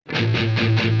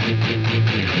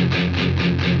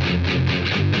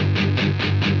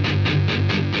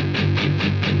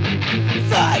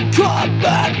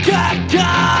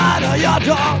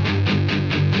dog.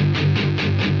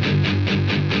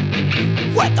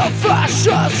 With the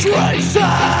fascist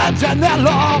reasons and their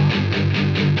law,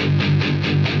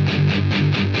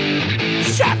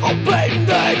 shackle beating,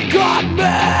 they got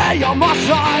me on my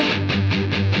side.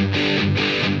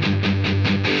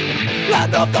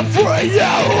 Land of the free,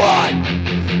 yeah, right.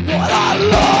 What I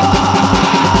love.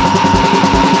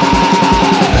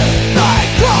 They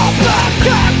come back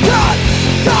and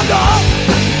come up.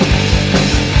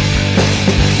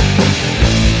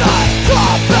 They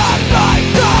come back like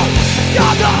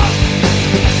come up.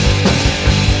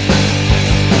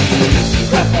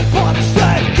 Crippled bodies,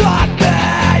 they got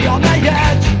me on the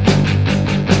edge.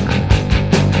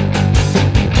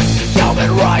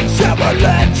 Human rights and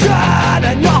religion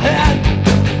in your head.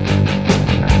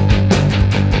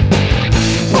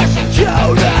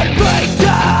 Persecuted, beat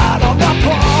down on the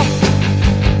poor.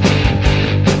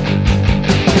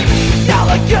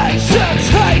 Allegations,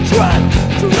 hatred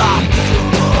to the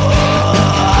truth.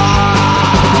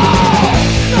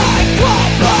 They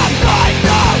come back like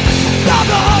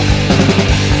come up.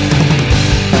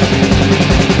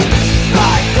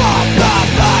 They come back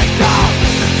like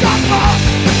come up.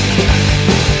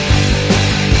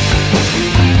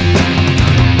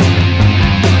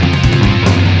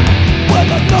 With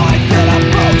a knife and a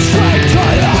boat straight to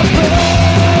your bill.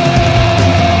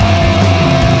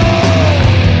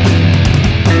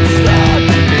 Stand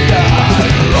in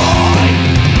line.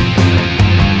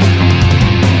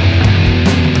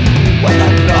 With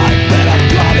a knife and a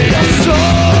gun in your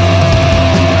soul.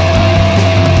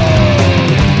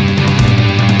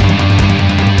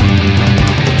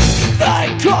 They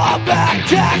come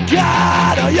back and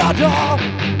get on your door.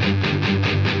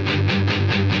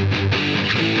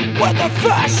 With the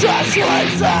fascist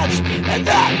reasons and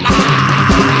that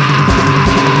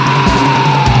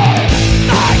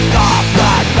I come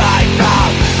back right now,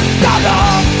 shut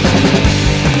up.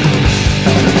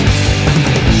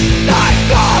 I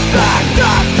come back,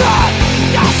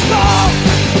 yes, no.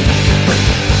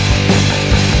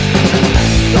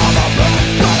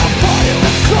 Government's gonna put you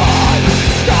inside.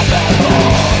 Stop it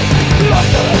all. Look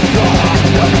to the door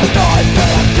with a knife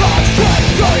and a gun straight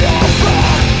to your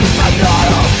back. I'm not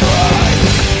afraid.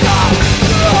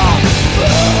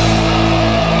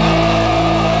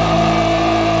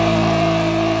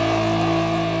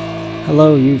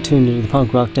 Hello, you've tuned into the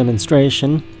Punk Rock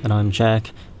Demonstration, and I'm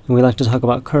Jack, and we like to talk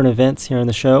about current events here on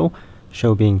the show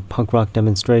being Punk Rock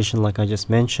Demonstration, like I just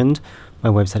mentioned. My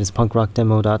website is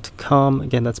punkrockdemo.com.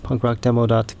 Again, that's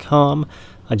punkrockdemo.com.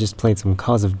 I just played some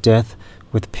Cause of Death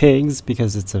with pigs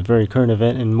because it's a very current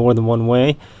event in more than one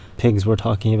way. Pigs we're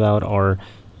talking about are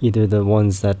either the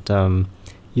ones that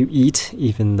you eat,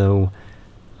 even though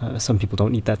some people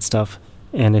don't eat that stuff,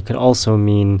 and it could also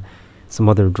mean some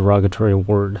other derogatory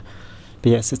word.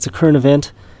 But yes, it's a current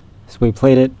event, so we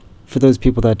played it. For those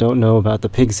people that don't know about the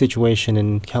pig situation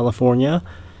in California,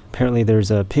 apparently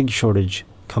there's a pig shortage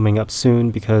coming up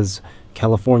soon because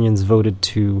Californians voted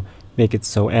to make it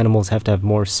so animals have to have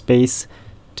more space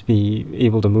to be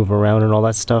able to move around and all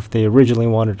that stuff. They originally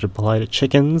wanted to apply to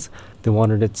chickens. They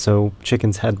wanted it so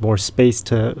chickens had more space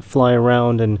to fly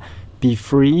around and be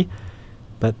free,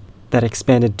 but that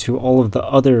expanded to all of the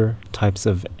other types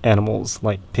of animals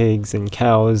like pigs and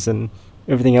cows and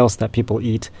everything else that people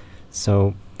eat.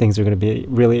 So things are going to be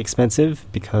really expensive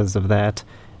because of that.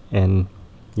 And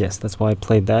yes, that's why I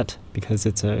played that, because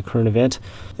it's a current event.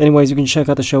 Anyways, you can check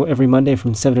out the show every Monday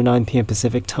from 7 to 9 p.m.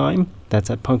 Pacific time.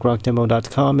 That's at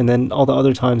punkrockdemo.com. And then all the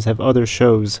other times have other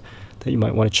shows that you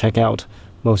might want to check out.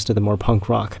 Most of them are punk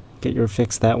rock. Get your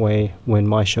fix that way when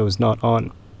my show's not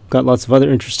on. Got lots of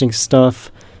other interesting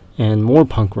stuff and more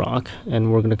punk rock.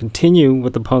 And we're going to continue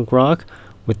with the punk rock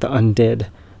with the Undead.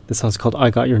 This song's called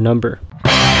I Got Your Number.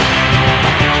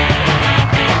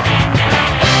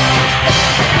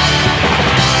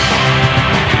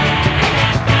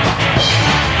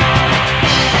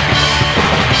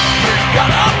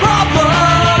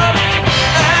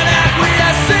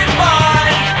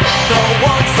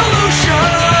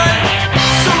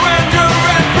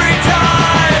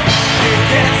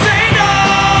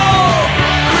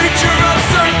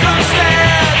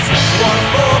 One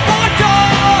more bottle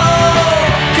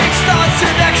kickstarts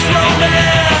the next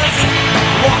romance.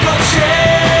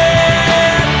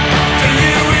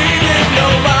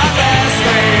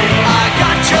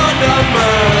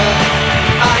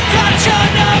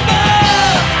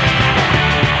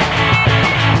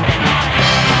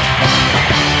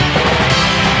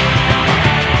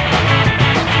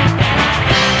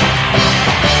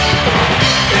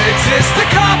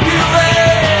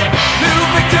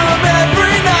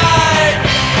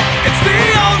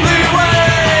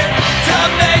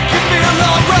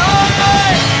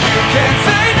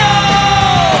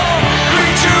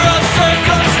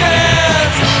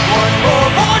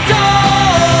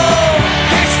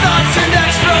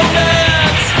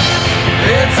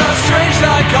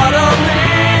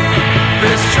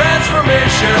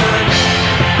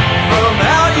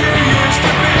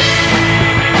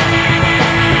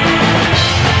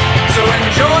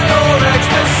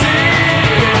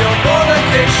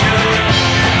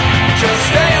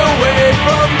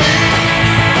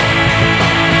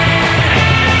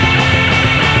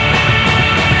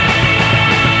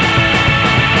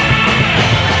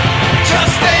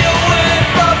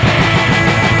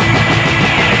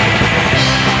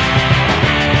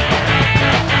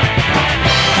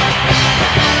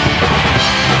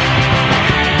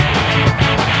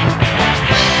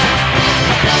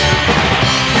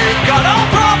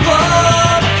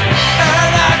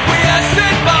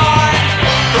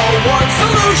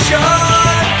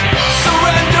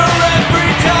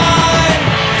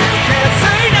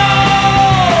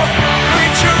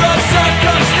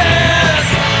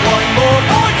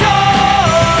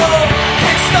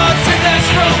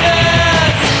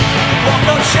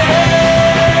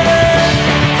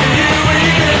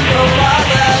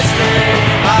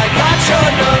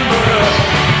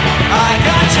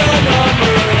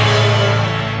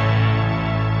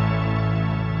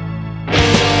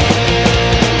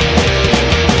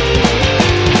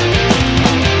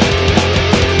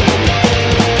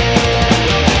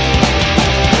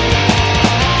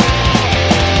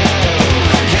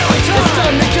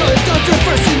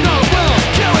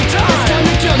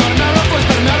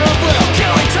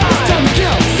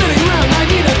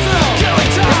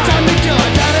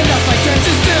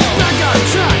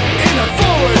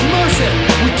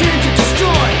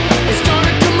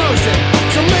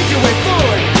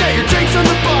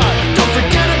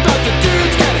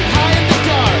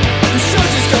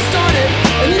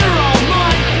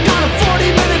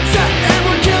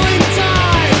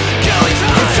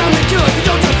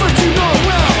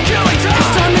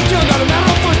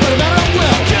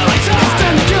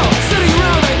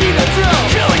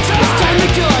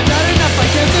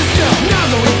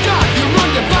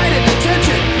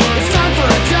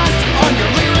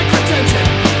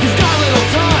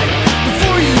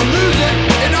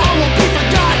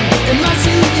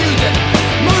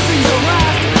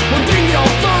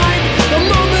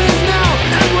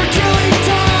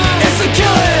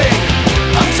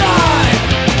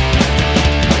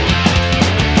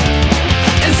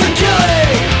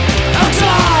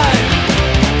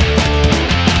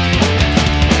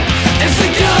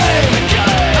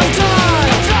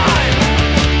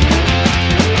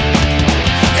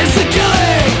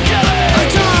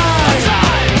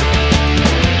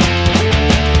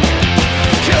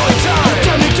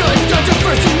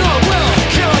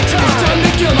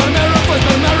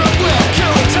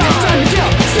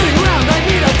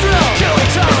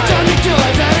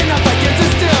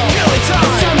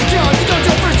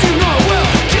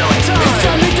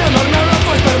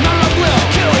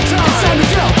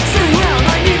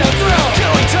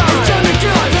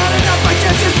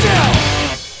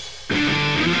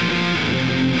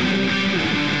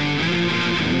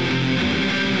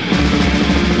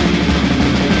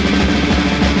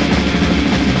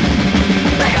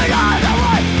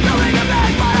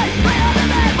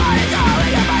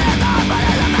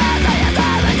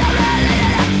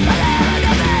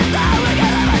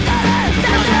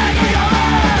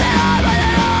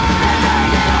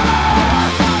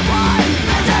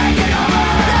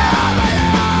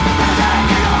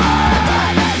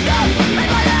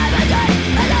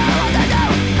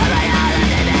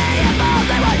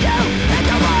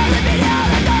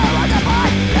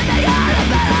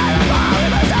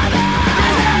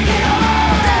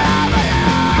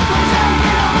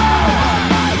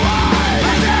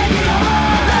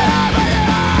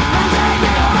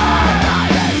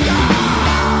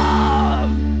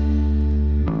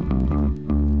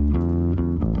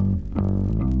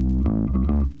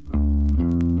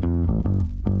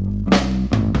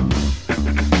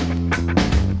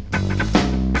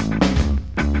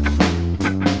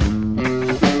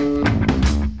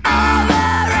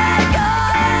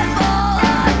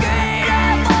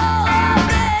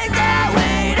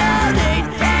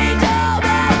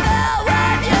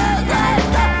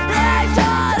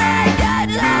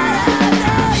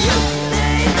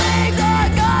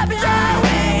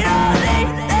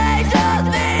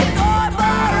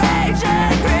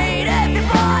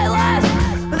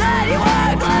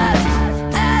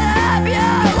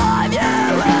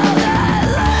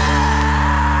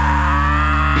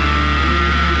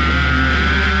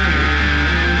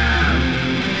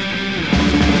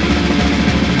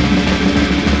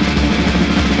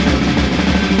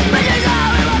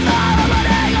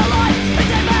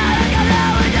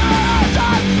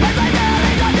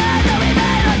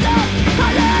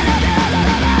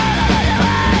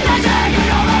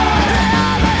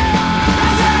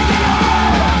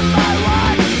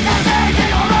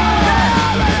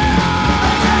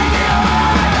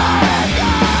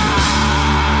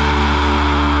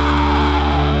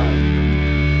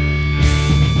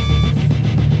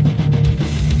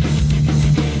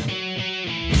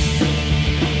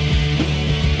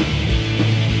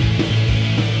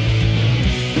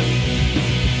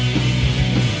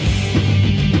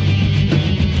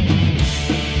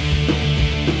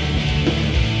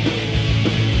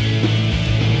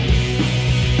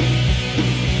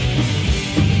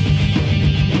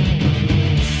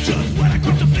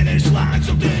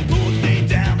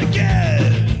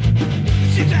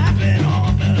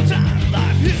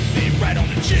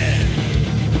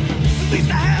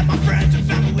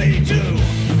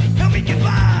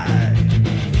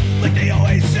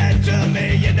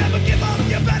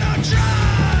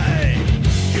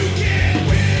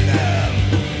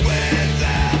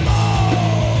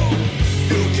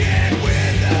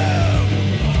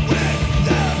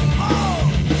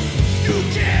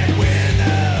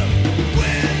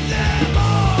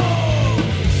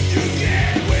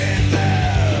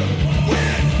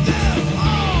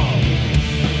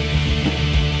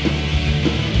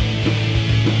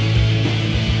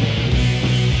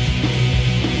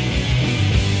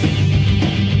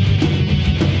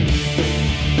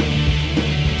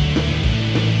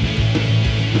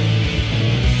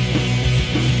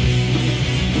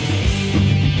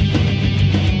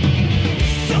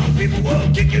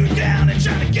 you down and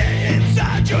try to get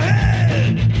inside your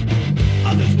head.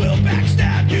 Others will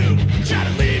backstab you, try to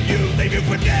leave you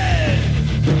for dead.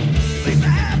 At least I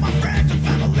have my friends and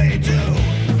family to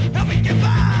help me get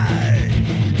by.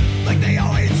 Like they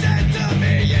always said to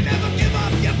me, you never give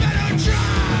up, you better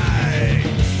try.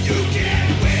 You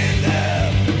can't win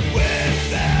them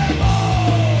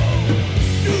all.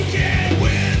 You can't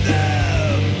win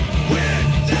them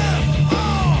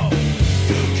all.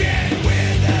 You can't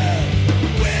win them all.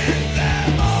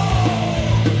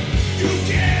 You can't win them all. You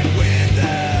can't win them all.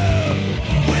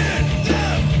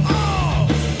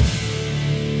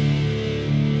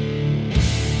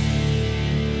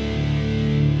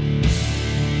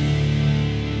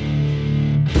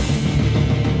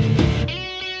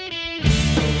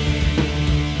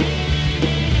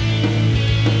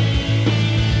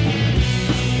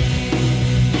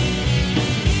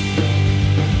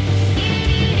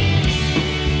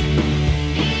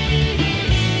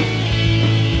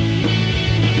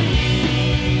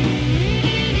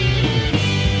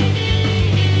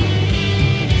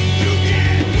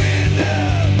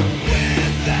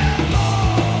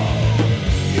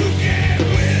 You can't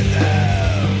win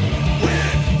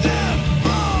them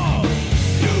all.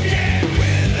 You can't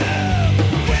win them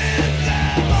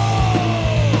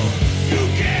all. You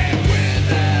can't win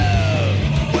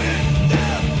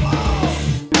them all.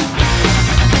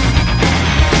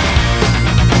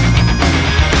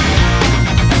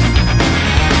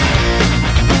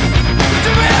 To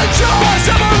be a choice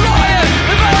of a lion,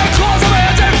 if I had claws of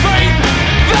hands and feet,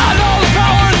 found all the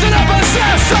powers that I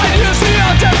possess, I'd use the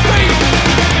defeat.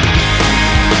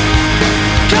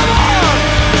 Come on!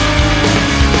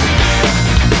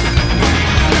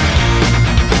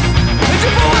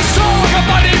 If I was tall like a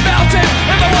mighty mountain,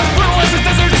 if I was brutal as a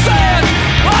desert sand,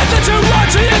 I'd let you run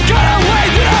till you got away,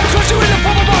 then I'd crush you in the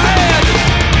palm of my hand.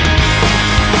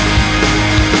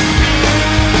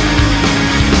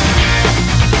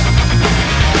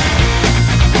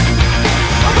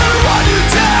 I'm gonna run you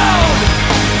down,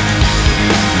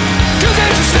 'cause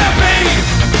it's a stampede.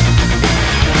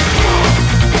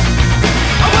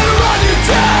 I'm gonna run you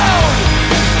down.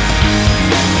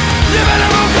 You better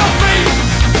move your feet.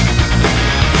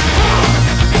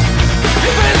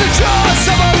 If in the jaws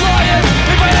of a lion,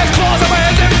 if I had claws on my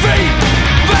hands and feet,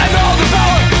 if I had all the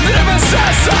power that I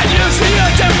possess, I'd use the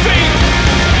defeat.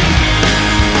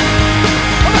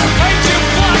 I'm gonna paint you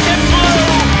black and blue.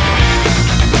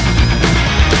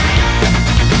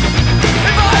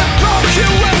 If I broke you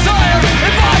with iron,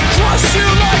 if I crushed you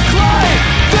like clay,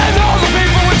 then all the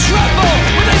people would tremble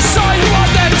when they saw you on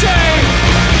that day.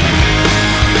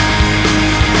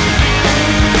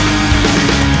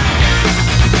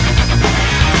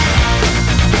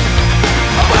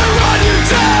 I'm gonna run you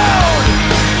down,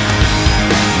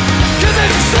 'cause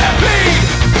it's a stampede.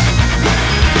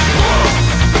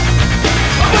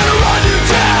 I'm gonna run you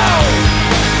down.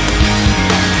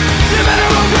 You better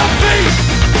move your feet.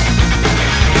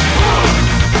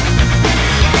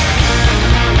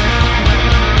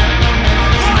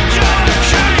 I gotta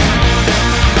keep.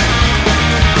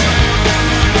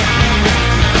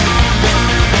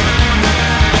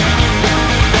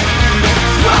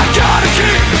 I gotta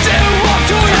keep. Do what I'm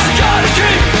doing, yes, I gotta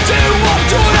keep. Do what I'm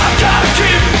doing, I gotta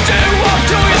keep. Do what I'm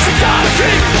doing, yes, I gotta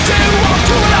keep. Do what I'm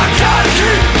doing, I gotta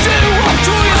keep. Do what I'm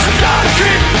doing, yes, I gotta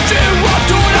keep. Do what I'm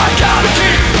doing, I gotta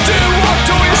keep. Do what I'm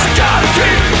doing, yes, I gotta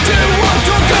keep. Do what I'm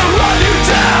doing, gonna run you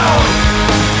down.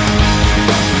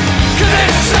 'Cause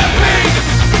it's a stampede.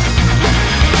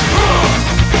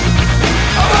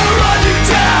 I'm gonna run you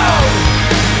down.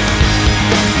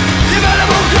 You better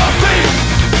move your feet.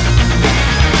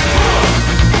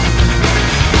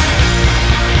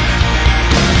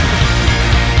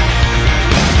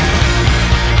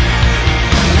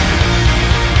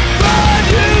 Run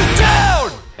you down.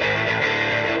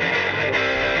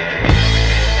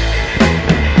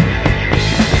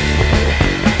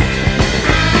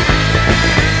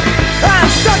 I'm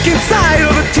stuck inside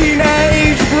of a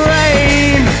teenage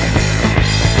brain.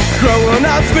 Growing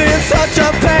up's been such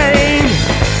a pain.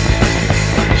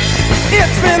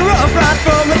 It's been rough right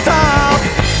from the top.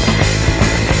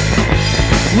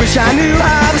 Wish I knew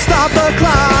how to stop the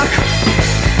clock.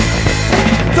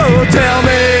 So tell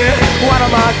me, what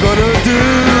am I gonna do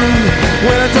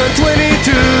when I turn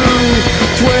 22?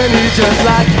 20 just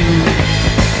like you.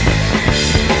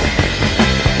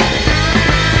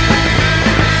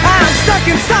 I'm stuck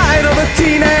inside of a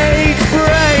teenage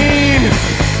brain.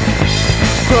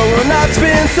 Growing up's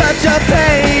been such a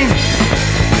pain.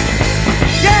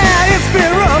 Yeah, it's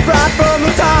been rough right from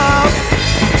the top.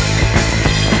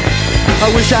 I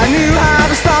wish I knew how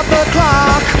to stop the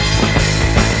clock.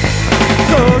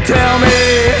 So tell me,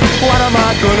 what am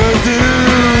I gonna do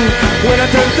when I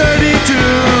turn 32?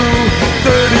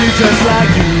 30 just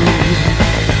like you.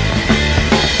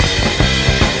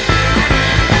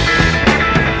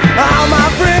 All my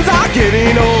friends are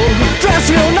getting old, dress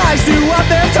real nice, do what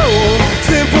they're told.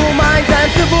 Simple minds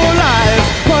and simple lives,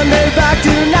 one day back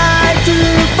to 9 to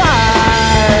 5.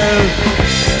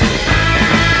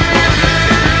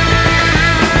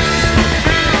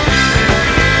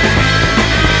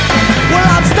 Well,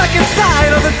 I'm stuck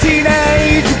inside of a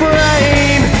teenage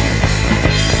brain.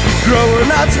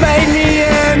 Growing up's made me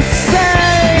insane.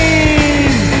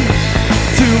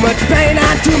 Too much pain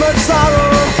and too much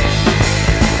sorrow.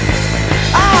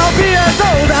 I'll be as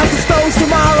old as the stones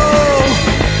tomorrow.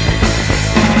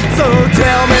 So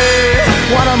tell me,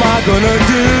 what am I gonna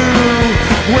do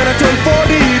when I turn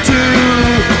 42?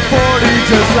 40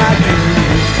 just like you.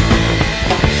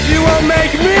 You won't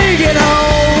make me get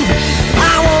old.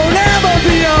 I won't ever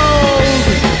be old.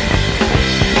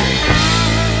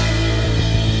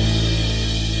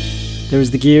 There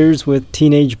was the Gears with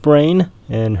Teenage Brain,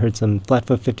 and heard some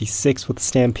Flatfoot 56 with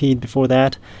Stampede before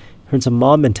that. Heard some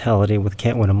Mob Mentality with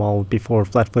Can't Win 'Em All before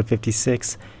Flatfoot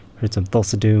 56. Heard some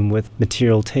Thulsa Doom with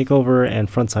Material Takeover, and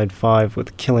Frontside 5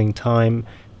 with Killing Time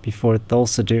before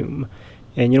Thulsa Doom.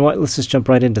 And you know what? Let's just jump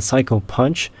right into Psycho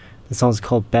Punch. The song's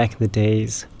called Back in the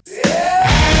Days.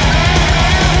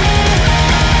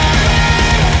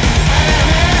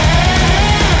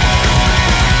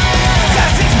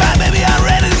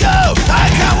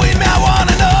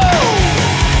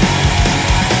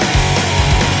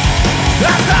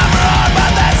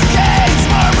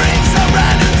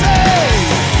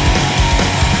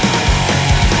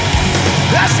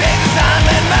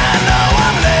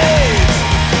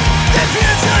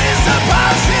 Future is the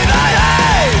bullshit I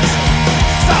hate.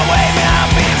 So wake me up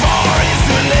before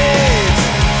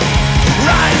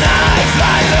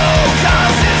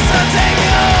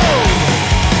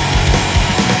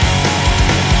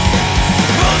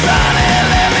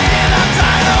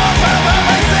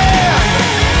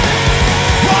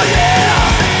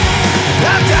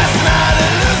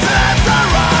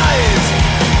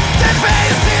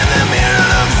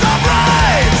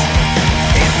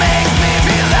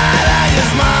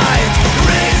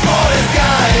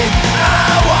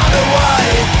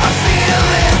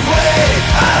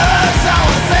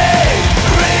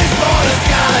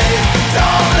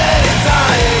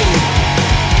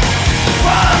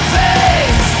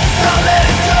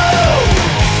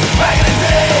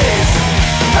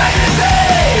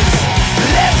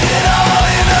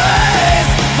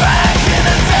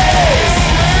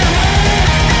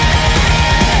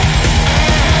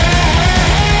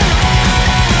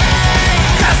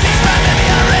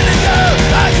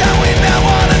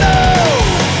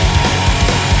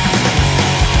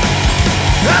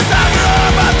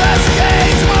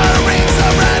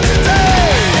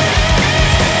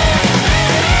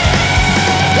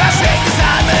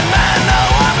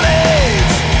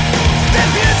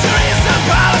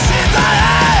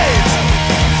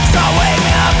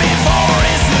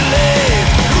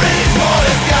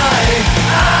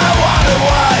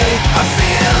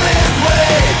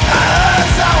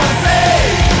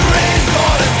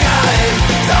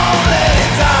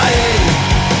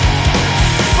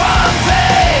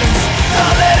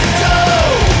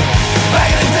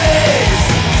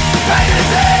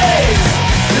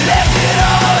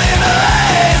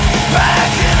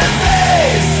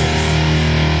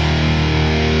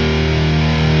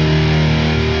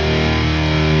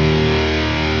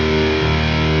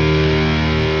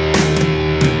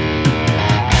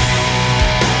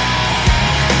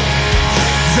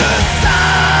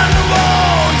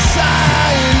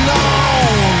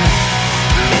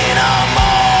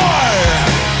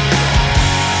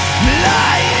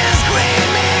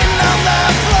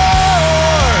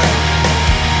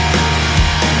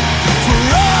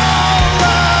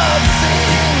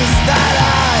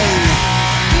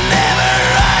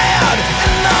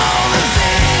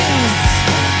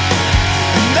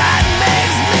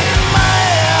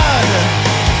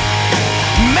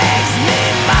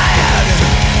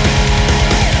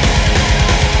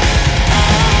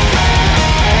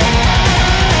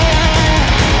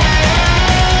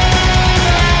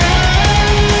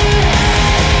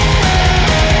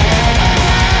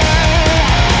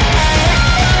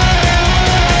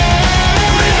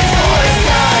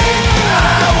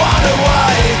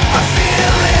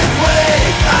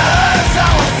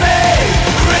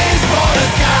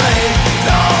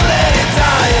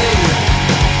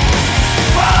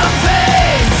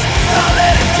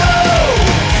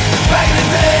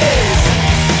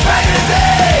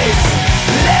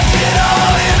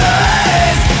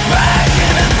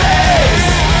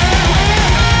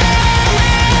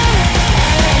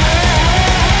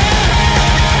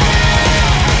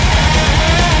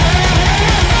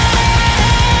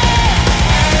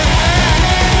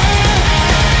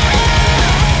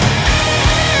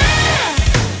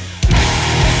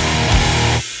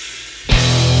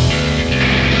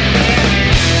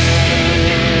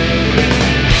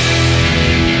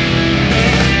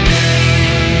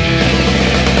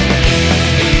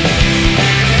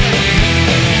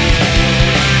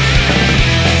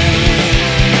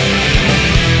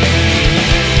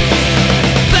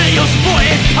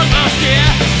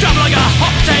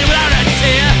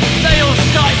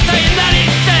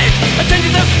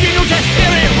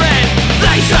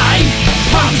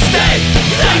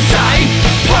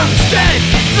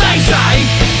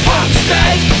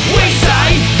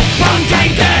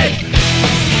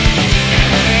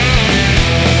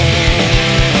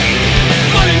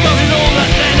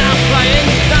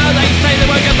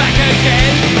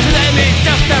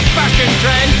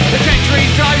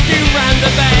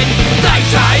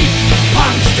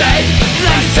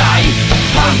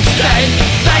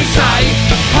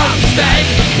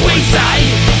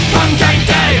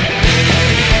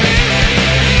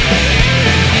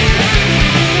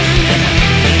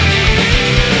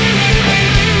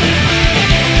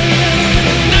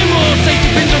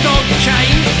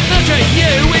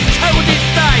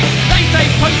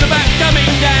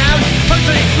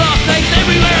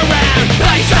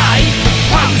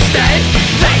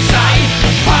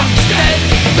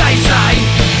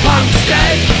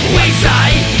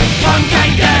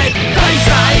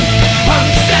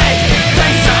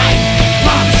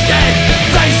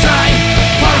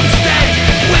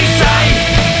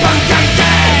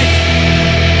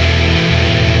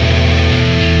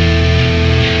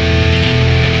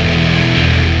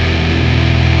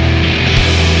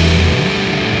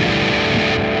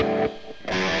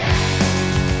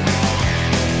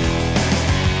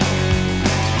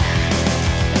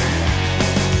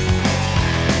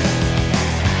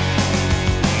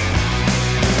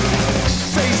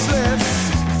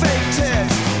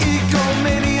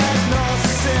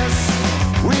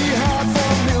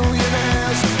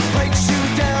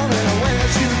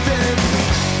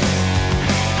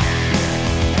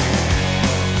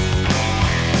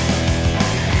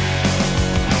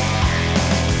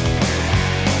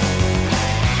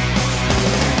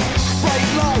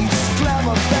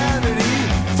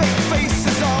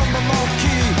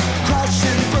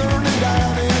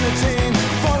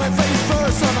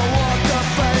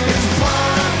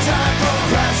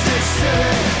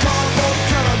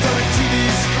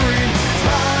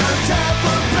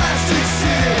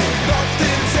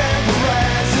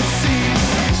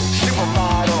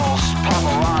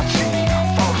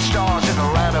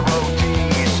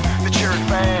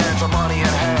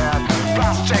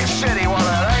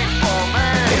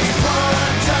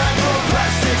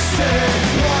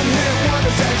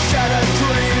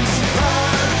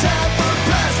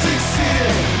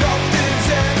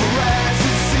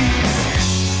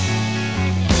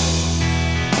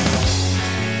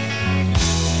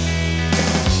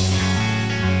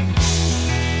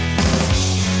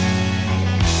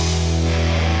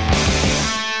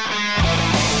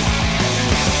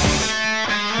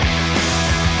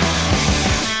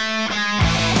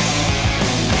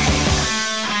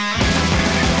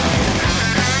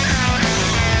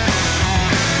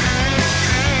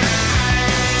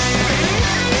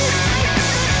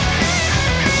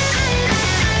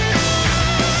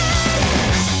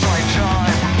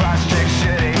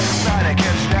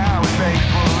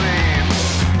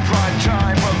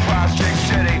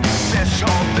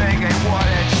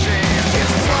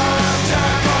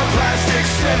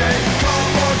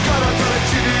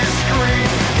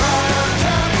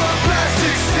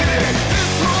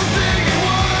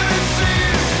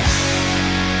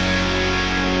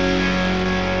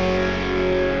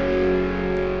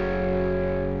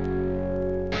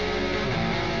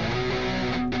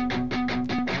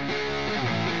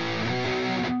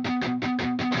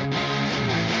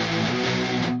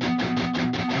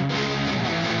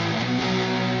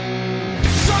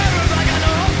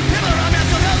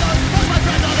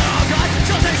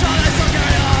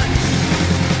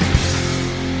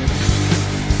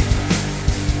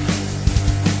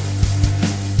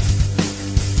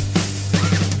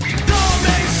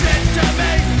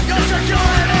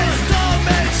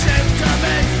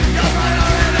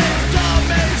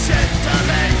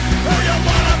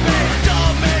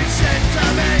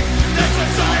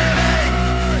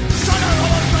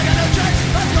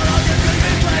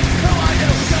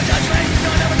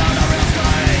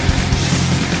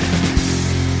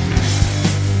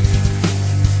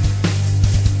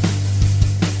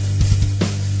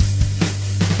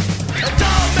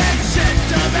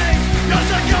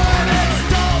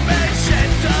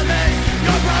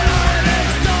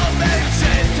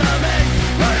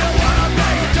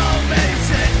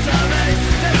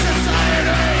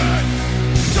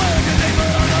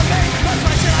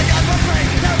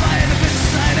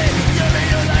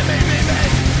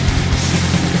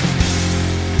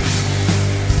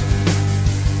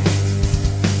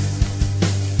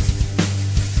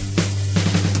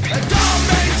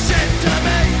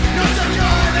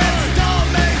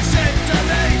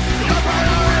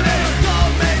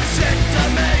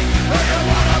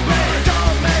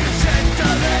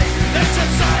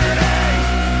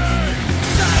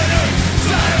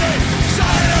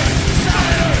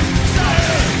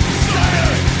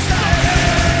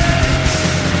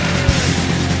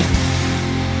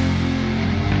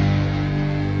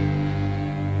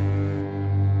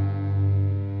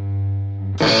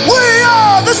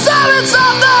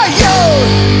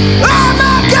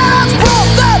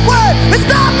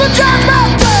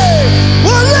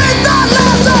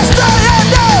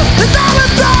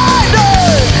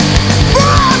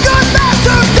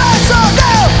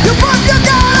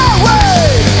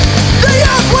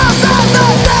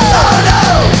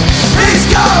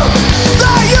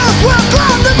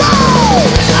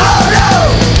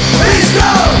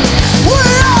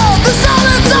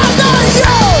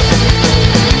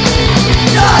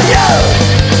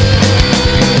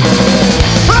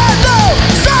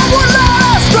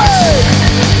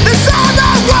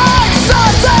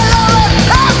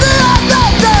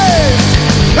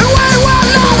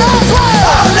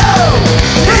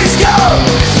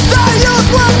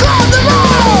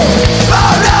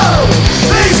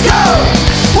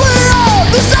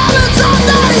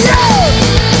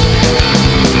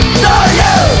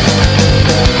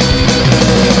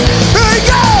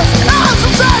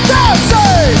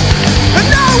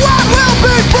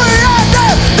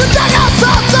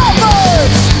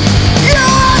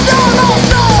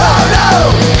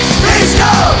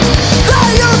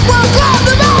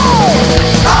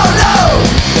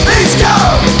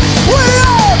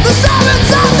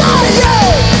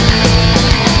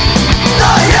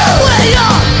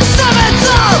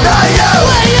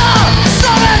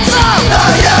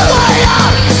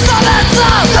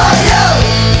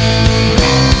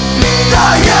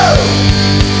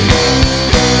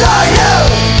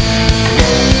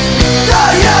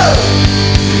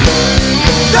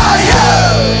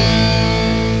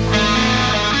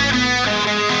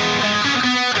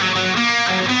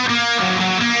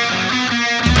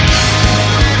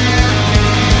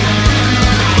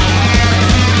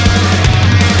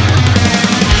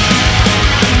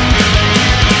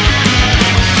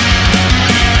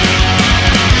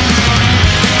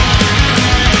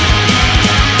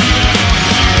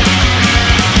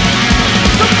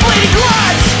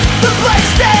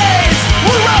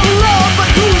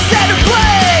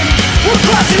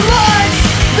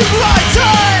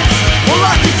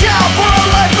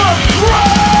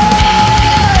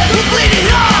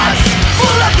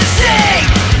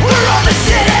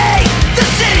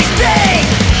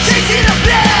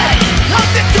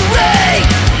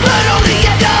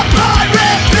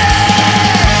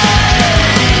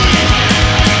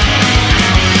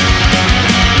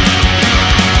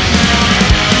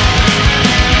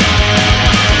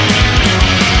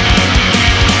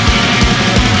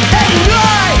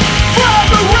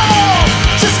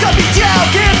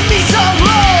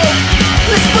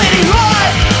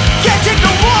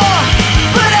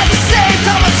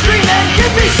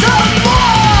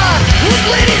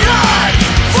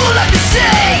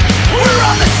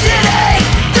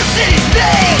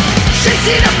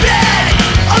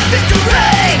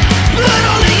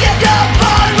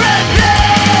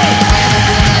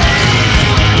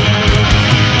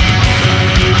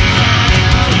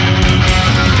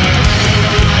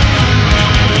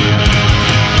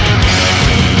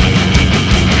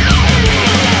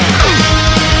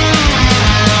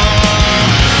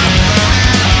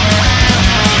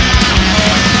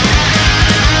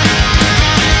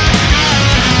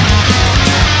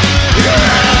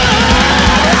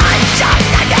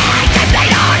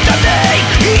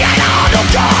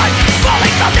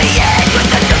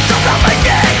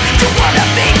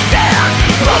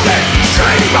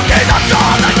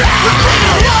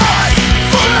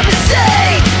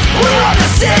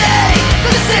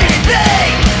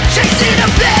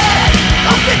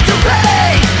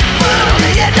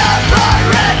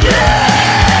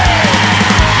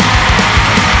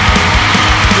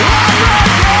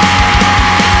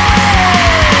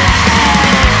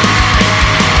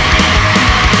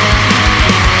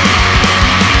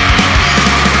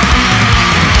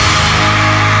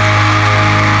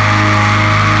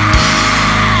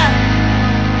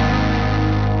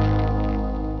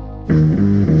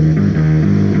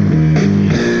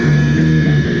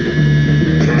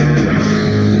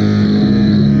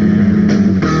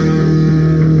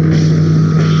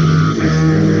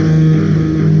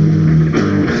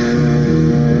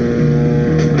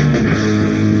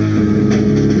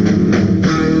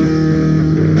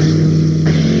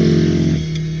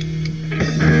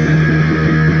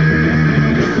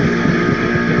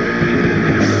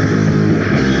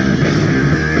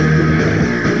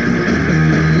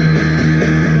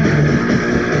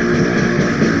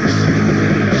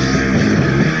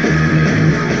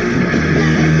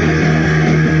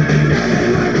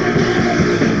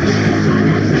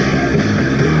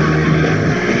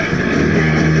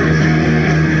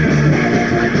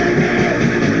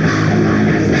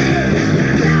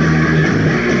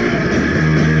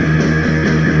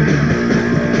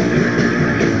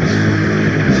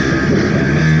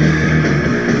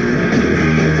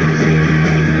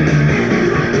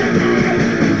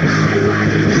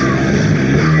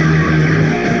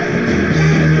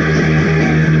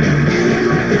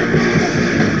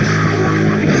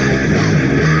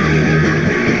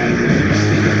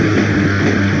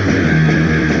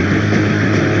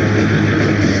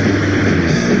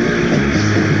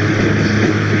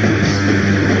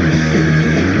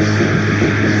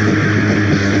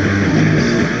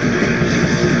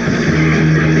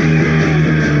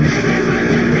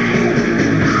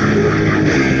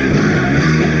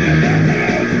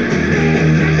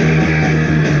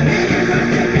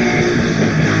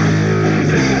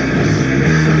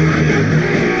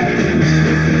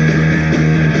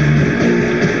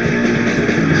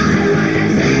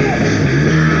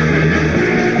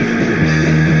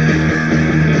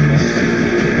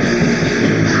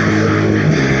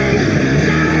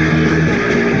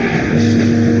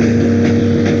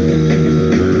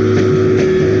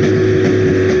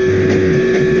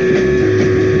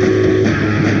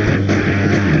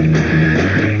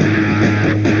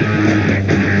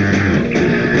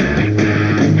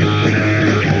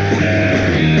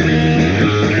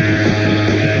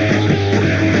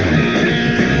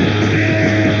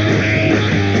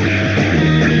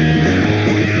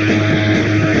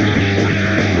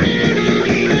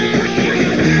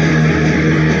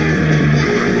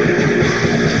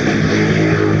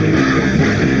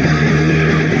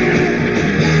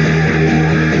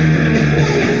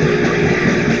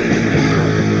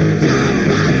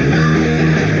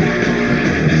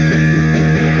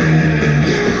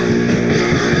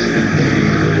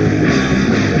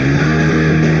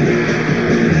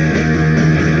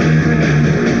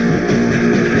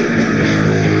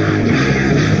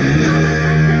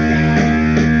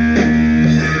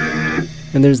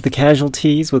And there's The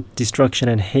Casualties with Destruction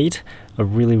and Hate, a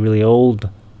really, really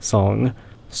old song.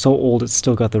 So old it's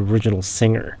still got the original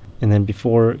singer. And then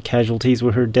before Casualties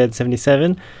we heard Dead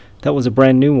 77. That was a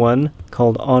brand new one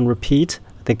called On Repeat.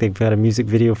 I think they've got a music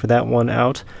video for that one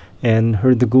out. And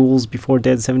heard The Ghouls before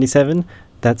Dead 77.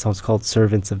 That song's called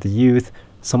Servants of the Youth.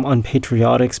 Some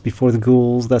Unpatriotics before The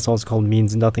Ghouls. That song's called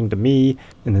Means Nothing to Me.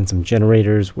 And then some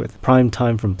Generators with Prime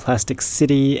Time from Plastic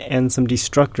City. And some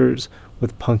Destructors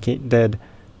with Punk Ain't Dead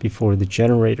before the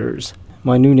Generators.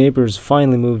 My new neighbors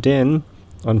finally moved in,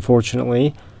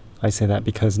 unfortunately. I say that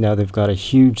because now they've got a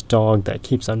huge dog that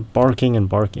keeps on barking and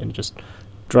barking, just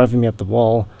driving me up the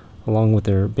wall, along with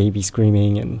their baby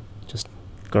screaming and just,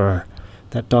 grr.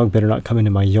 That dog better not come into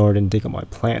my yard and dig up my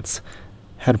plants.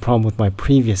 Had a problem with my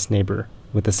previous neighbor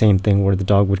with the same thing where the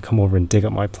dog would come over and dig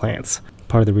up my plants.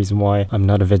 Part of the reason why I'm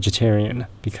not a vegetarian,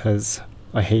 because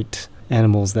I hate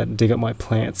animals that dig up my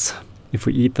plants. If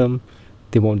we eat them,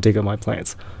 they won't dig up my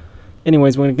plants.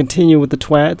 Anyways, we're going to continue with the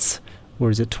twats. Or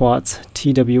is it twats?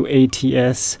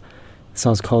 Twats. The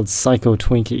song's called Psycho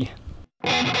Twinkie.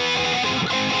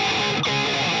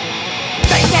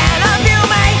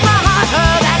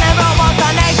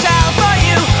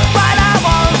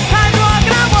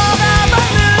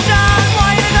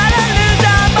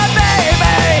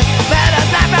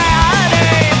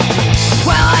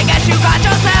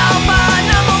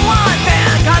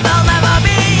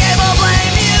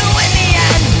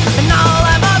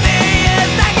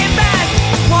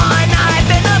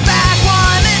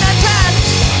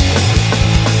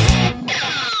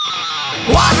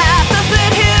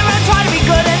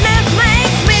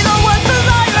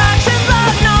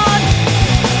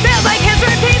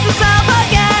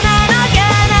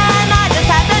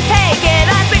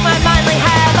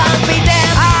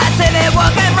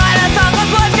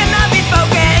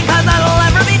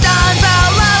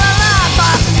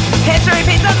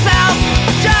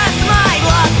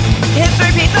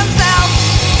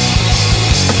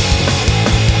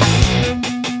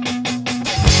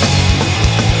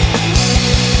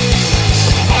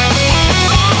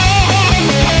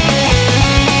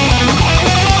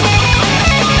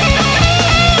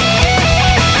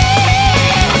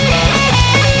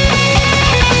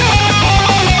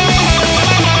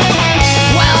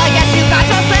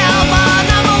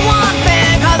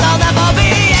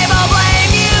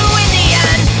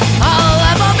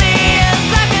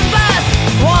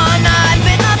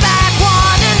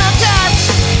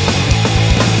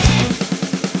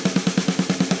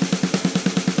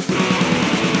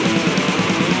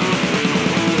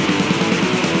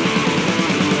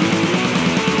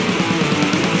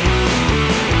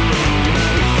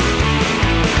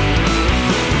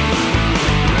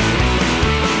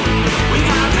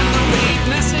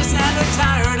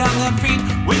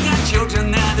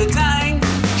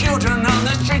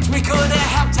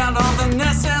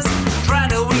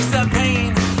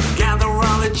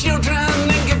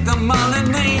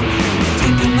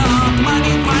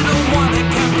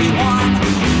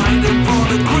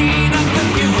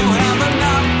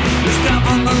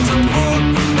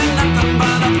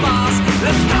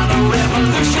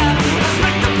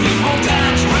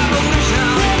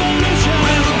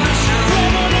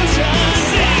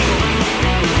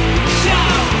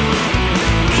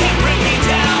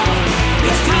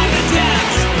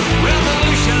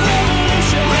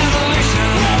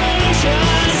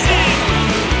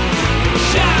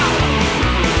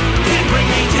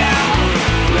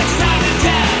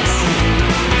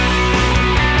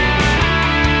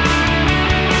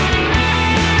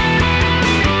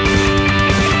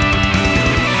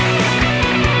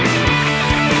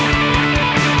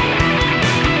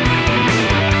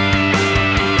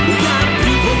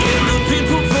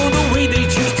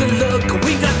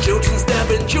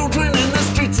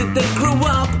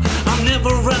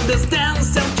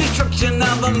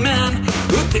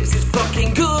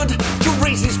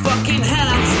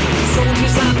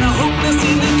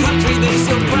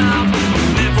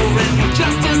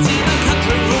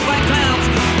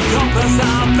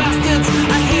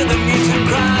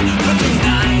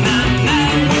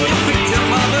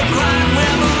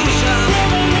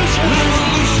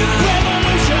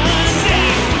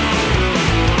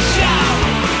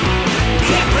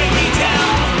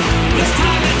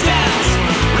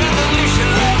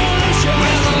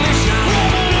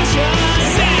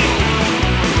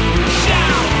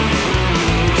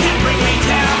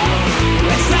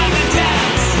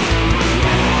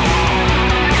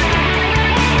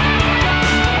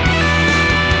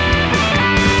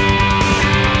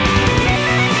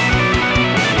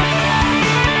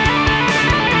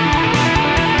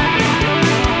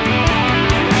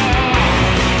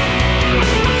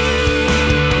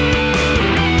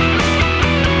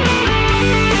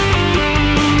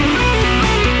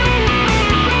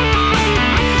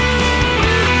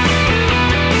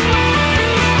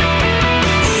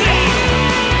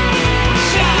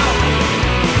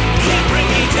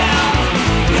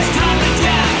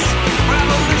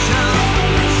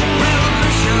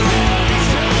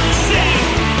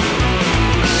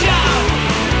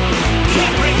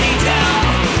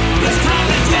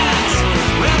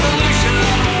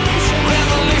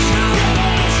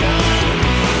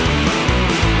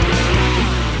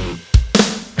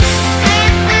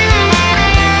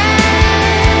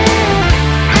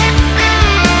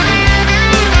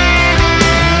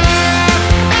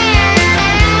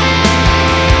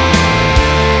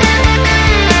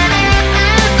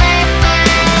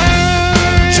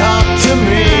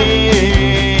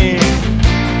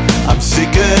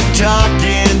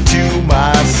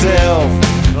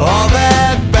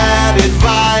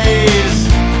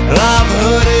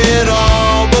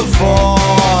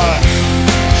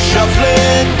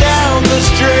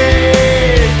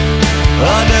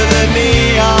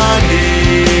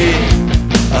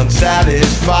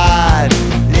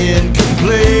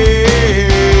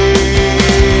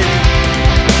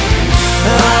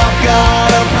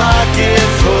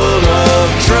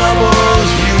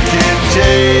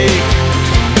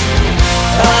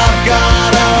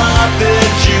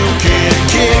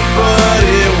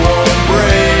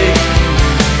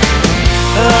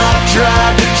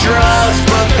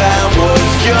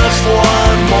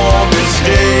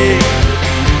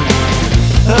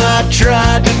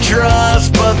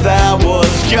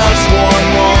 just one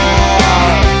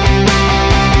more,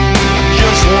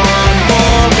 just one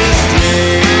more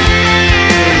mistake.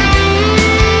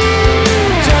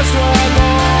 Just one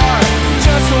more,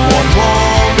 just one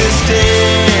more mistake.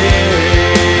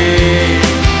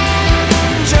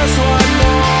 Just one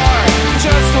more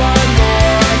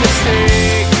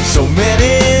mistake. So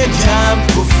many times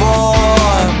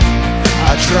before,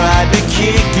 I tried to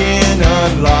kick in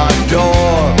unlocked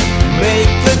door, make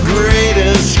the great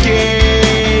escape.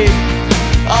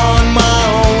 On my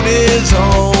own is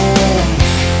home,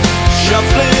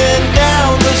 shuffling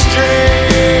down the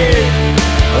street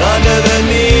under the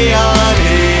neon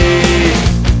heat,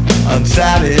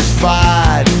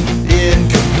 unsatisfied,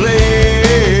 incomplete.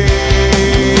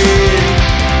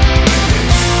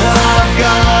 I've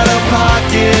got a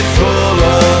pocket full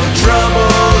of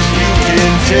troubles you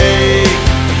can take.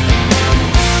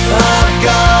 I've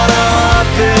got a heart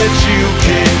that you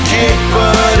can kick,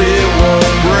 but it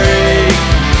won't break.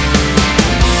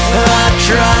 I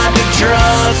tried to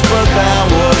trust, but that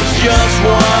was just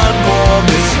one more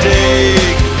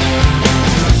mistake.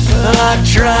 I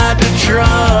tried to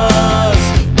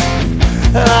trust,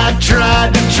 I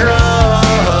tried to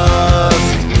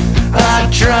trust, I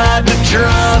tried to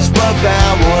trust, but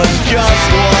that was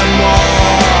just one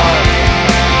more,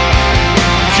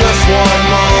 just one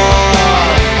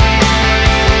more,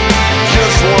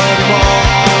 just one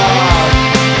more,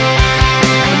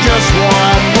 just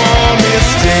one more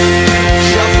mistake.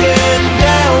 Shuffling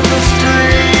down the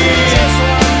street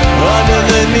under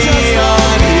the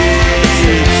neon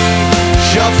heat,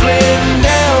 shuffling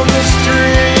down the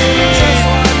street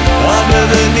under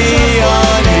the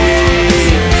neon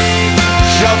heat,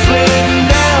 shuffling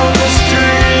down the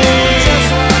street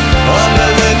under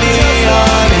the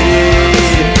neon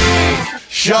heat,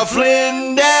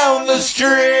 shuffling down the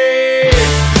street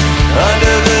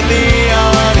under the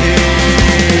neon heat.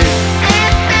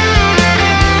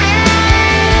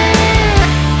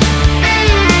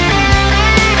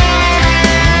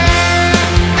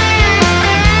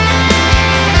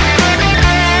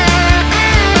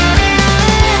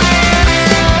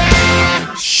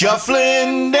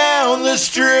 Shuffling down the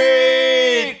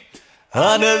street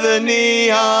under the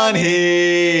neon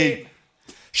heat,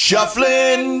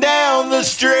 shuffling down the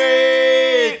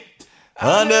street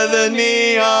under the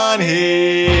neon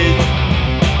heat.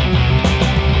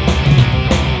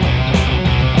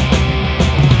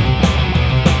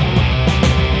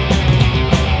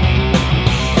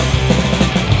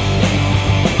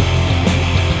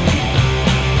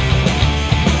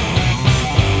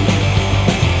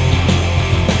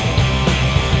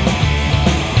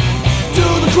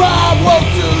 Crime won't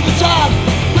do the time.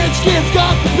 Rich kids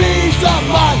got the peace of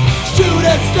mind. Shoot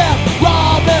and stab,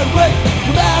 rob and rape.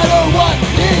 No matter what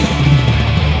he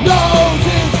knows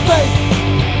his fate,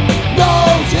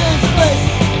 knows his fate,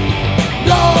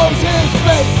 knows his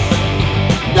fate,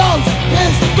 knows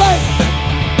his fate.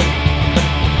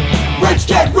 Rich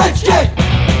kid, rich kid,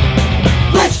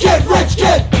 rich kid, rich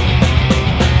kid,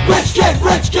 rich kid,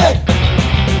 rich kid.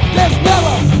 There's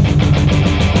never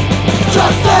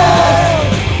justice.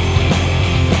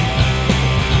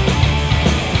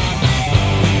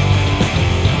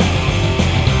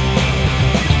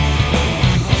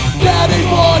 Daddy's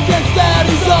boy against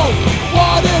daddy's own.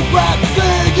 Wanted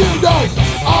practicing, you know,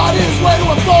 on his way to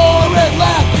a foreign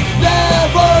land,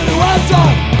 never to answer.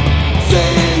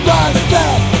 See the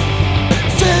step,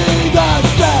 see the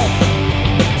step,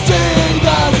 see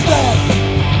the step.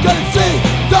 Gonna see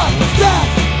the step.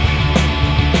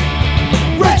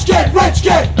 Rich kid, rich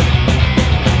kid,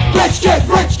 rich kid,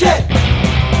 rich kid,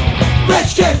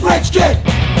 rich kid, rich kid.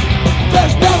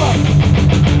 There's never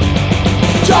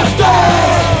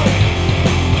justice.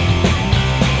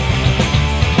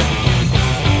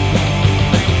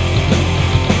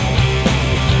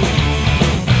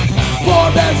 Poor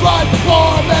man's life,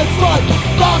 poor man's life,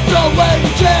 locked away the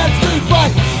chance to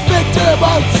fight. Victim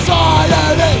of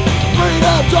society,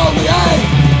 freedom's only aim.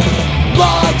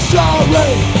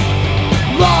 Luxury,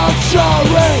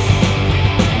 luxury,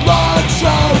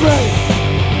 luxury,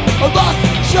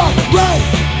 luxury.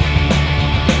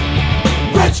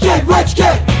 Rich kid, rich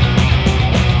kid,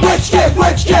 rich kid,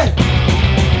 rich kid,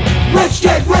 rich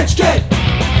kid, rich kid.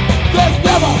 There's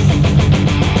never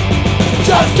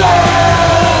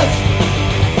justice.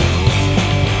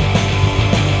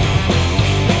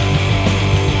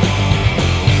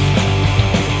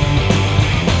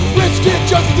 Rich kid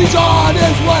justice, he's on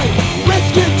his way.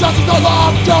 Rich kid justice, no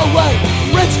locked away.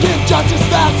 Rich kid justice,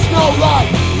 that's no lie.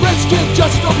 Rich kid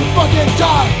justice, don't be fucking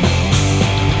die.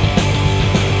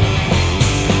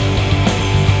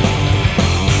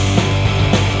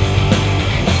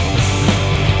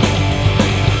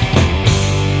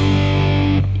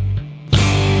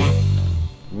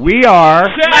 We are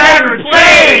Shattered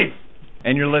Faith!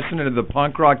 And you're listening to the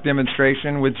Punk Rock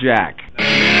Demonstration with Jack.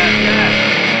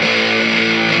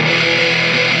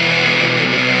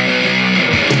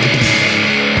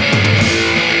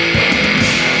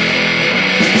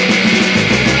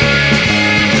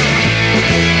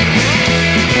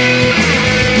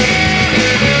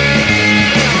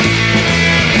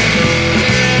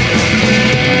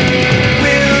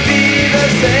 We'll be the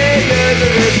saviors of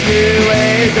this new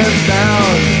age of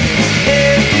sound.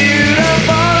 If you don't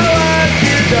follow us,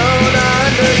 you don't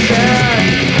understand.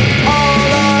 All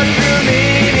our true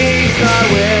meanings are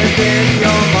within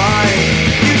your mind.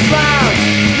 You slam,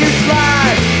 you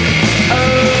slide,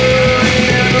 oh,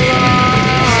 in the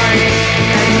line.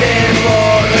 And then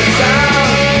for the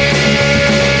sound,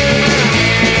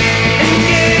 and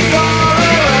gigs all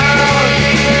around.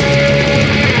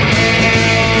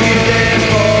 You then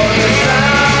for the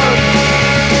sound,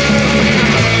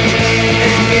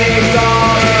 and gigs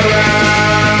all around.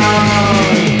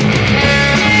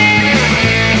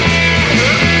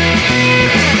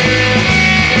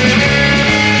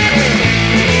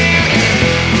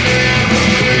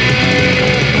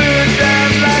 Boots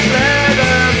and black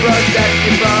leather protect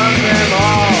you from them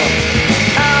all.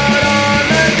 Out on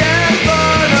the dance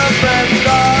floor, no friends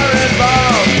are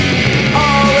involved.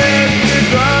 Always too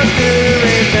drunk to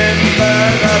remember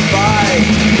the fight.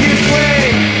 You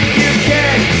swing, you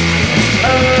kick,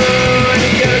 oh,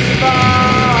 and you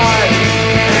survive.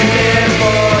 And then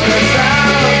for the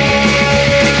sound,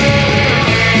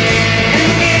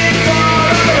 and it's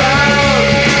all around.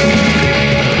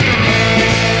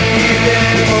 You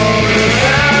then for the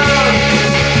sound,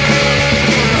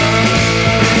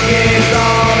 it's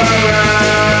all around.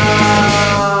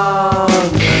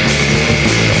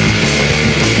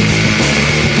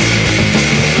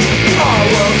 Our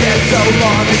world gets so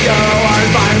long ago, our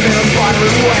environment was water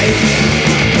and waste.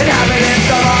 Inhabitants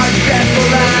of our dreadful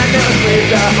land never sleep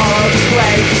the hollow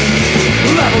place.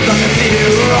 Levels up the sea to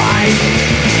rise.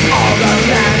 All the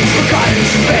land were caught in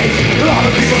space. All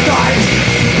the people died.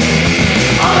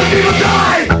 All the people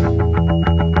died.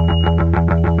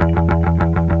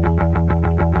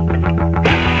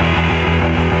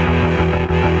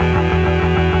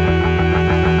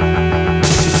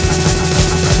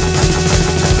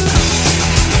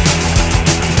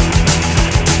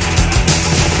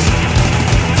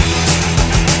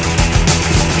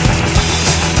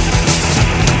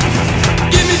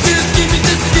 Give me this, give me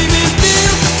this, give me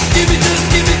this. Give me this,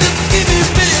 give me this, give me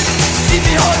this. Hit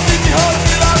me hard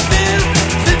till I feel.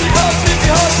 Hit me hard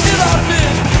till I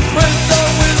feel. Wisdom,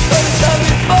 tell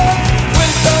me fun.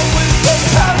 Wisdom,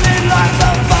 tell me like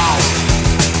the fun.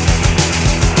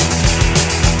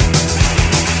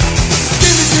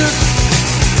 Give me this,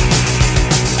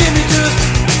 give me this,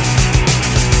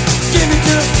 give me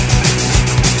this.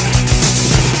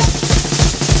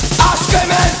 I'll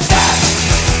scream and dance.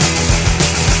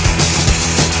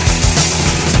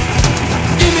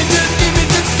 Give me this, give me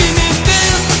this, give me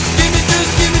this. Give me this,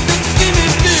 give me this, give me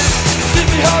this. Hit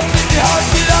me hard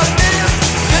till I feel.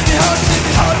 Hit me hard till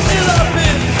I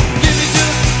feel. Give me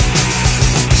this,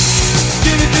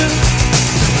 give me this,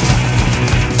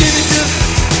 give me this.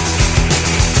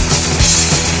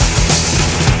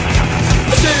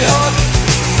 Shake me hard,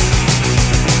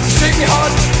 shake me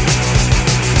hard,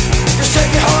 you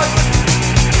shake me hard.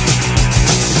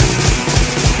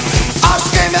 I'll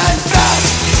scream and dance.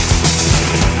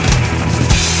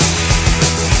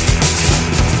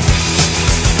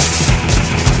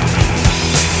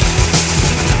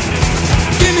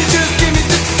 Give me this, give me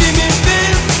this, give me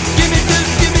this. Give me this,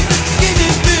 give me this, give me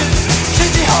this.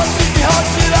 Shake me hard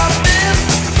till I feel.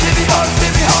 Shake me hard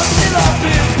till I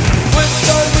feel.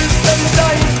 Wisdom,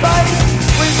 dying spice.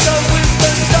 Wisdom,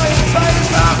 dying spice.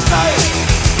 Outside.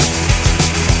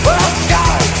 Well,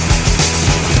 outside.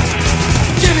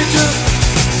 Give me this.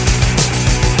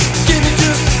 Give me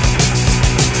this.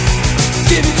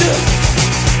 Give me this.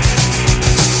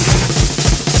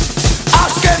 I'll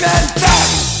scream and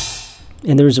dance.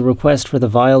 And there's a request for the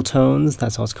Vile Tones,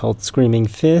 that's how it's called, Screaming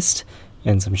Fist,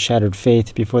 and some Shattered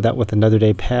Faith before that with Another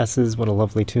Day Passes, what a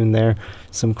lovely tune there.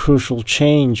 Some Crucial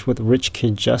Change with Rich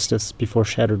Kid Justice before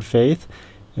Shattered Faith,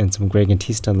 and some Greg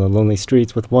Antista on the Lonely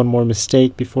Streets with One More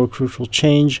Mistake before Crucial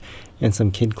Change, and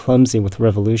some Kid Clumsy with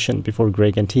Revolution before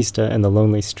Greg Antista and the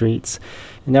Lonely Streets.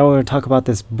 And now we're going to talk about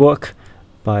this book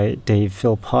by Dave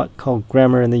Philpott called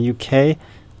Grammar in the UK,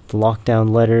 The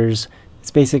Lockdown Letters. It's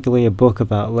basically a book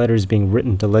about letters being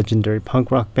written to legendary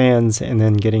punk rock bands and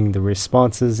then getting the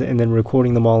responses and then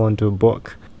recording them all into a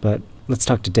book. But let's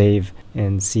talk to Dave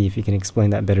and see if he can explain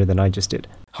that better than I just did.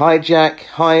 Hi Jack,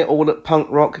 hi all at Punk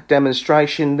Rock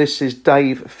Demonstration. This is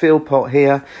Dave Philpott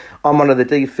here. I'm one of the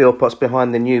D Philpotts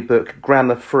behind the new book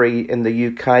Grammar Free in the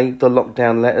UK, The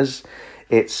Lockdown Letters.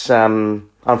 It's I'm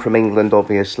from England,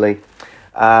 obviously.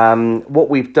 What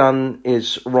we've done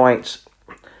is write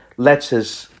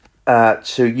letters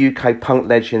to UK punk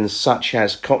legends such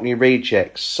as Cockney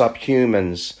Rejects,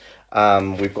 Subhumans.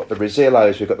 We've got the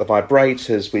Rezillos, we've got the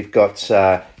Vibrators, we've got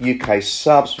UK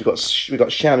Subs, we've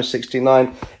got Sham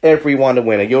 69. Everyone a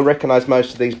winner. You'll recognise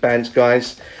most of these bands,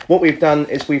 guys. What we've done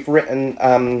is we've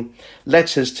written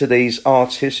letters to these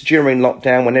artists during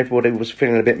lockdown when everybody was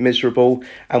feeling a bit miserable,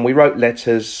 and we wrote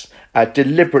letters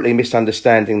deliberately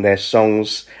misunderstanding their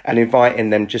songs and inviting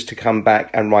them just to come back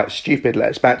and write stupid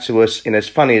letters back to us in as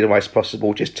funny a way as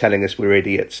possible, just telling us we're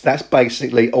idiots. That's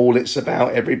basically all it's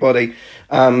about, everybody.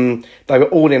 They were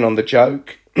all in on the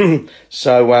joke,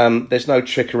 so there's no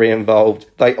trickery involved.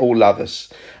 They all love us.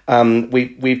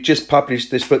 We've just published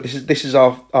this book. This is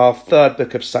our third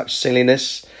book of such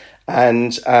silliness,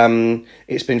 and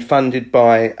it's been funded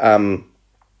by a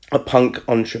punk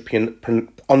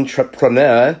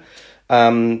entrepreneur.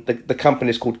 The company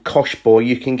is called Koshboy.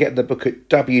 You can get the book at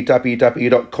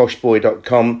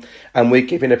www.koshboy.com, and we're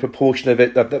giving a proportion of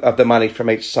it of the money from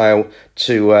each sale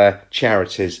to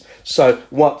charities. So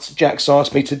what Jack's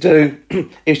asked me to do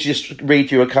is just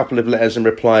read you a couple of letters and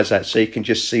replies out, so you can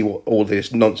just see what all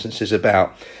this nonsense is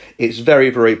about. It's very,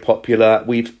 very popular.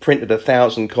 We've printed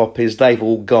 1,000 copies. They've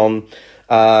all gone.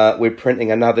 We're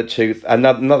printing another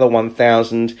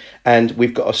 1,000, and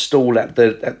we've got a stall at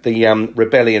the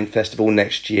Rebellion Festival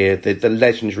next year, the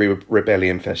legendary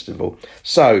Rebellion Festival.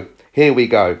 So here we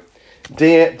go.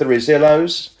 Dear the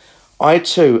Rezillos, I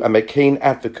too am a keen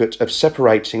advocate of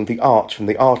separating the art from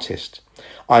the artist.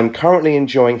 I'm currently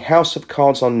enjoying House of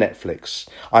Cards on Netflix.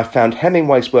 I found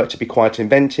Hemingway's work to be quite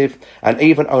inventive, and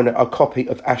even own a copy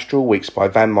of Astral Weeks by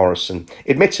Van Morrison.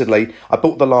 Admittedly, I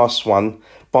bought the last one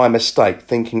by mistake,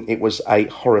 thinking it was a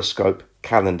horoscope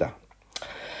calendar.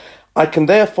 I can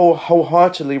therefore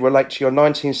wholeheartedly relate to your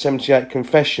 1978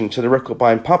 confession to the record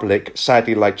buying public,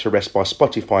 sadly laid to rest by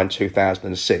Spotify in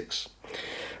 2006.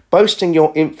 Boasting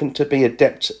your infant to be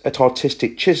adept at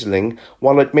artistic chiselling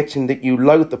while admitting that you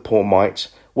loathe the poor mite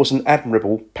was an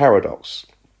admirable paradox.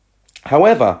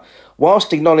 However,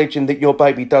 whilst acknowledging that your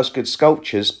baby does good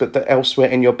sculptures, but that elsewhere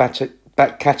in your back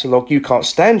catalogue you can't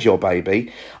stand your baby,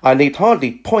 I need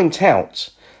hardly point out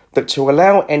that to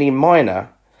allow any minor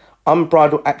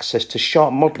unbridled access to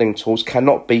sharp modelling tools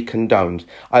cannot be condoned.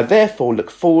 I therefore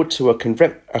look forward to a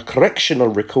correctional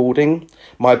recording.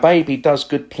 My baby does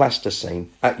good plasticine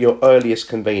at your earliest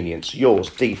convenience. Yours,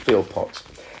 D. Philpott.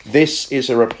 This is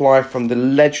a reply from the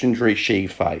legendary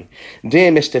She-Fay.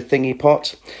 Dear Mr.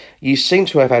 Thingypot, you seem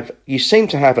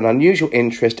to have an unusual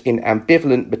interest in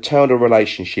ambivalent maternal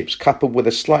relationships, coupled with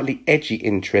a slightly edgy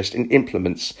interest in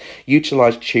implements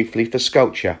utilised chiefly for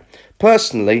sculpture.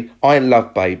 Personally, I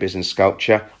love babies and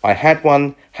sculpture. I had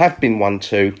one, have been one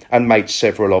too, and made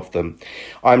several of them.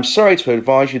 I'm sorry to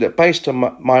advise you that based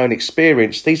on my own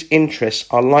experience, these interests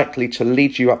are likely to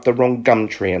lead you up the wrong gum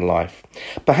tree in life.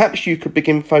 Perhaps you could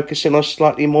begin focusing on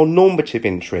slightly more normative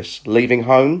interests, leaving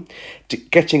home,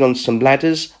 getting on some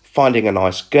ladders, finding a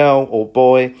nice girl or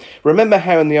boy. Remember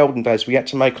how in the olden days we had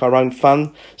to make our own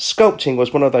fun? Sculpting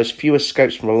was one of those few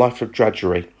escapes from a life of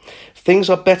drudgery. Things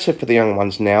are better for the young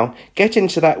ones now. Get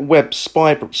into that web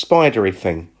spidery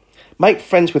thing. Make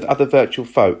friends with other virtual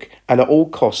folk, and at all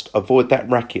cost avoid that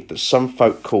racket that some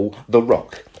folk call the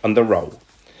rock and the roll.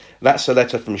 That's a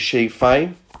letter from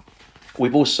She-Fay.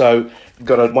 We've also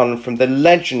got one from the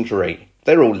legendary,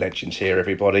 they're all legends here,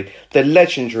 everybody, the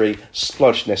legendary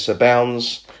Splodgeness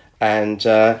Abounds, and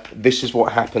this is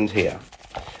what happened here.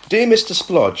 Dear Mr.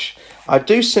 Splodge, I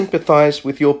do sympathise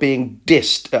with your being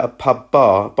dissed at a pub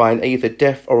bar by an either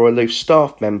deaf or aloof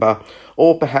staff member,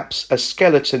 or perhaps a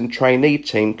skeleton trainee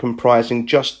team comprising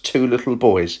just two little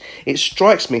boys. It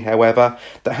strikes me, however,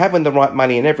 that having the right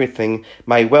money and everything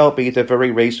may well be the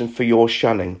very reason for your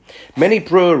shunning. Many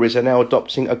breweries are now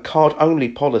adopting a card-only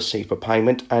policy for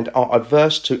payment and are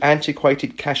averse to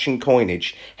antiquated cash and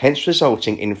coinage, hence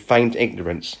resulting in feigned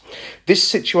ignorance. This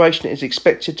situation is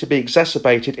expected to be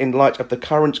exacerbated in light of the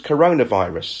current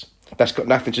coronavirus. That's got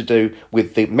nothing to do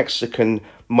with the Mexican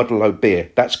Modelo beer.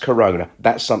 That's Corona.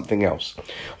 That's something else.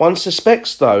 One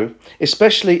suspects, though,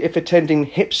 especially if attending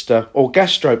hipster or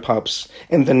gastropubs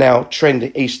in the now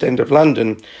trendy East End of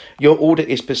London, your order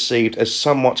is perceived as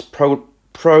somewhat blue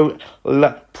collar.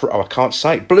 We'll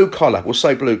say blue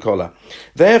collar.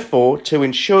 Therefore, to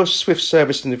ensure swift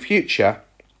service in the future,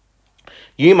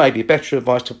 you may be better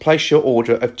advised to place your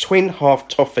order of twin half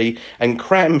toffee and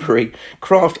cranberry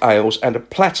craft ales and a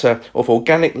platter of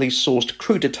organically sourced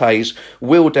crudités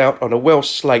wheeled out on a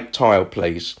well-slaked tile,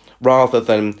 please, rather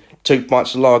than 2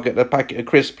 pints of lager and a packet of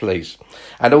crisps, please.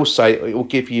 And also, it will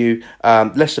give you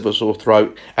less of a sore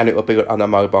throat, and it will be on a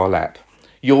mobile app.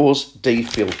 Yours, D.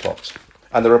 Philpott.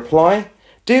 And the reply: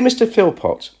 Dear Mr.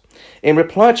 Philpott, in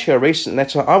reply to your recent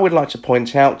letter, I would like to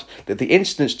point out that the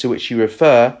incidents to which you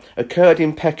refer occurred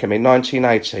in Peckham in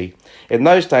 1980. In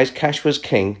those days, cash was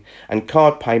king, and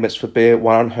card payments for beer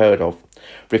were unheard of.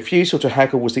 Refusal to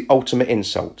haggle was the ultimate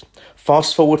insult.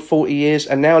 Fast forward 40 years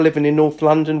and now living in North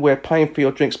London, where paying for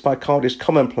your drinks by card is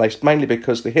commonplace, mainly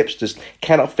because the hipsters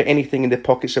cannot fit anything in the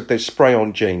pockets of their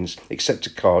spray-on jeans except a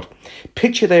card.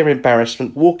 Picture their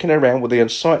embarrassment walking around with the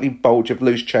unsightly bulge of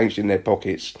loose change in their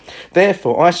pockets.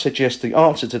 Therefore, I suggest the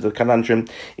answer to the conundrum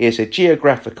is a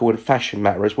geographical and fashion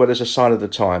matter as well as a sign of the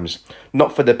times.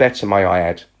 Not for the better, may I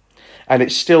add. And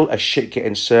it's still a shit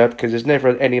getting served because there's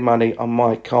never any money on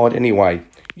my card anyway.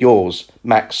 Yours,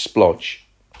 Max Splodge.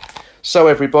 So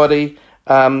everybody,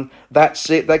 that's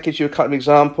it. That gives you a couple of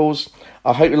examples.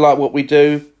 I hope you like what we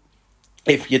do.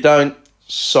 If you don't,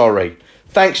 sorry.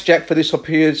 Thanks, Jack, for this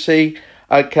opportunity.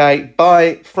 Okay,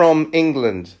 bye from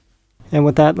England. And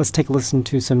with that, let's take a listen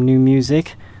to some new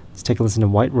music. Let's take a listen to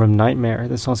White Room Nightmare.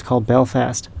 This song's called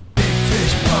Belfast. Big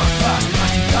fish, Belfast,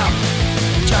 plastic cup.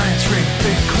 Giants ring,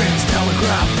 big cranes,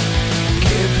 telegraph.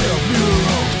 Cave Hill, Muir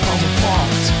Road, puzzle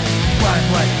farms. Black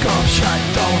light, gobshite,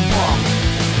 doll and bomb.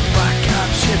 Black cap,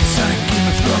 ship sank, Game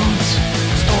of Thrones.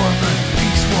 Storming,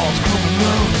 peace walls, Coleman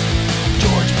Road.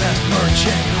 George Best,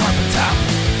 Merchant, Harper Tap.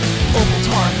 Opal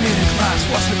tar, made glass,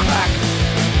 what's the crack?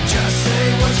 Just say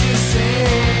what you say.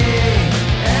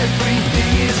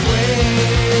 Everything is way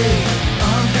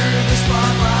under the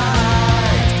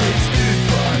spotlight. It's good,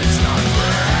 but it's not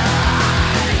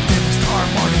right. Dennis Tar,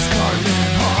 Marty's car,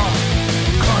 Linen Hall.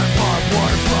 Car and bar,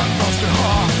 waterfront, Ulster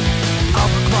Hall.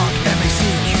 Albert Clock, MAC,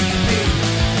 QUB.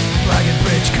 Dragon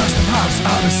Bridge, Custom House,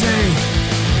 Odyssey.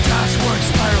 Taskworks,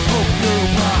 Spire of Hope,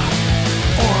 Europa.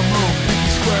 Ormo, Vicky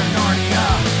Square, Narnia.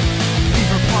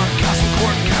 Beaver Park, Castle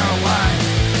Court, Caroline.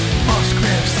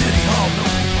 Musgrave, City Hall, no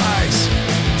price.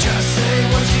 Just say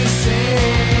what you say.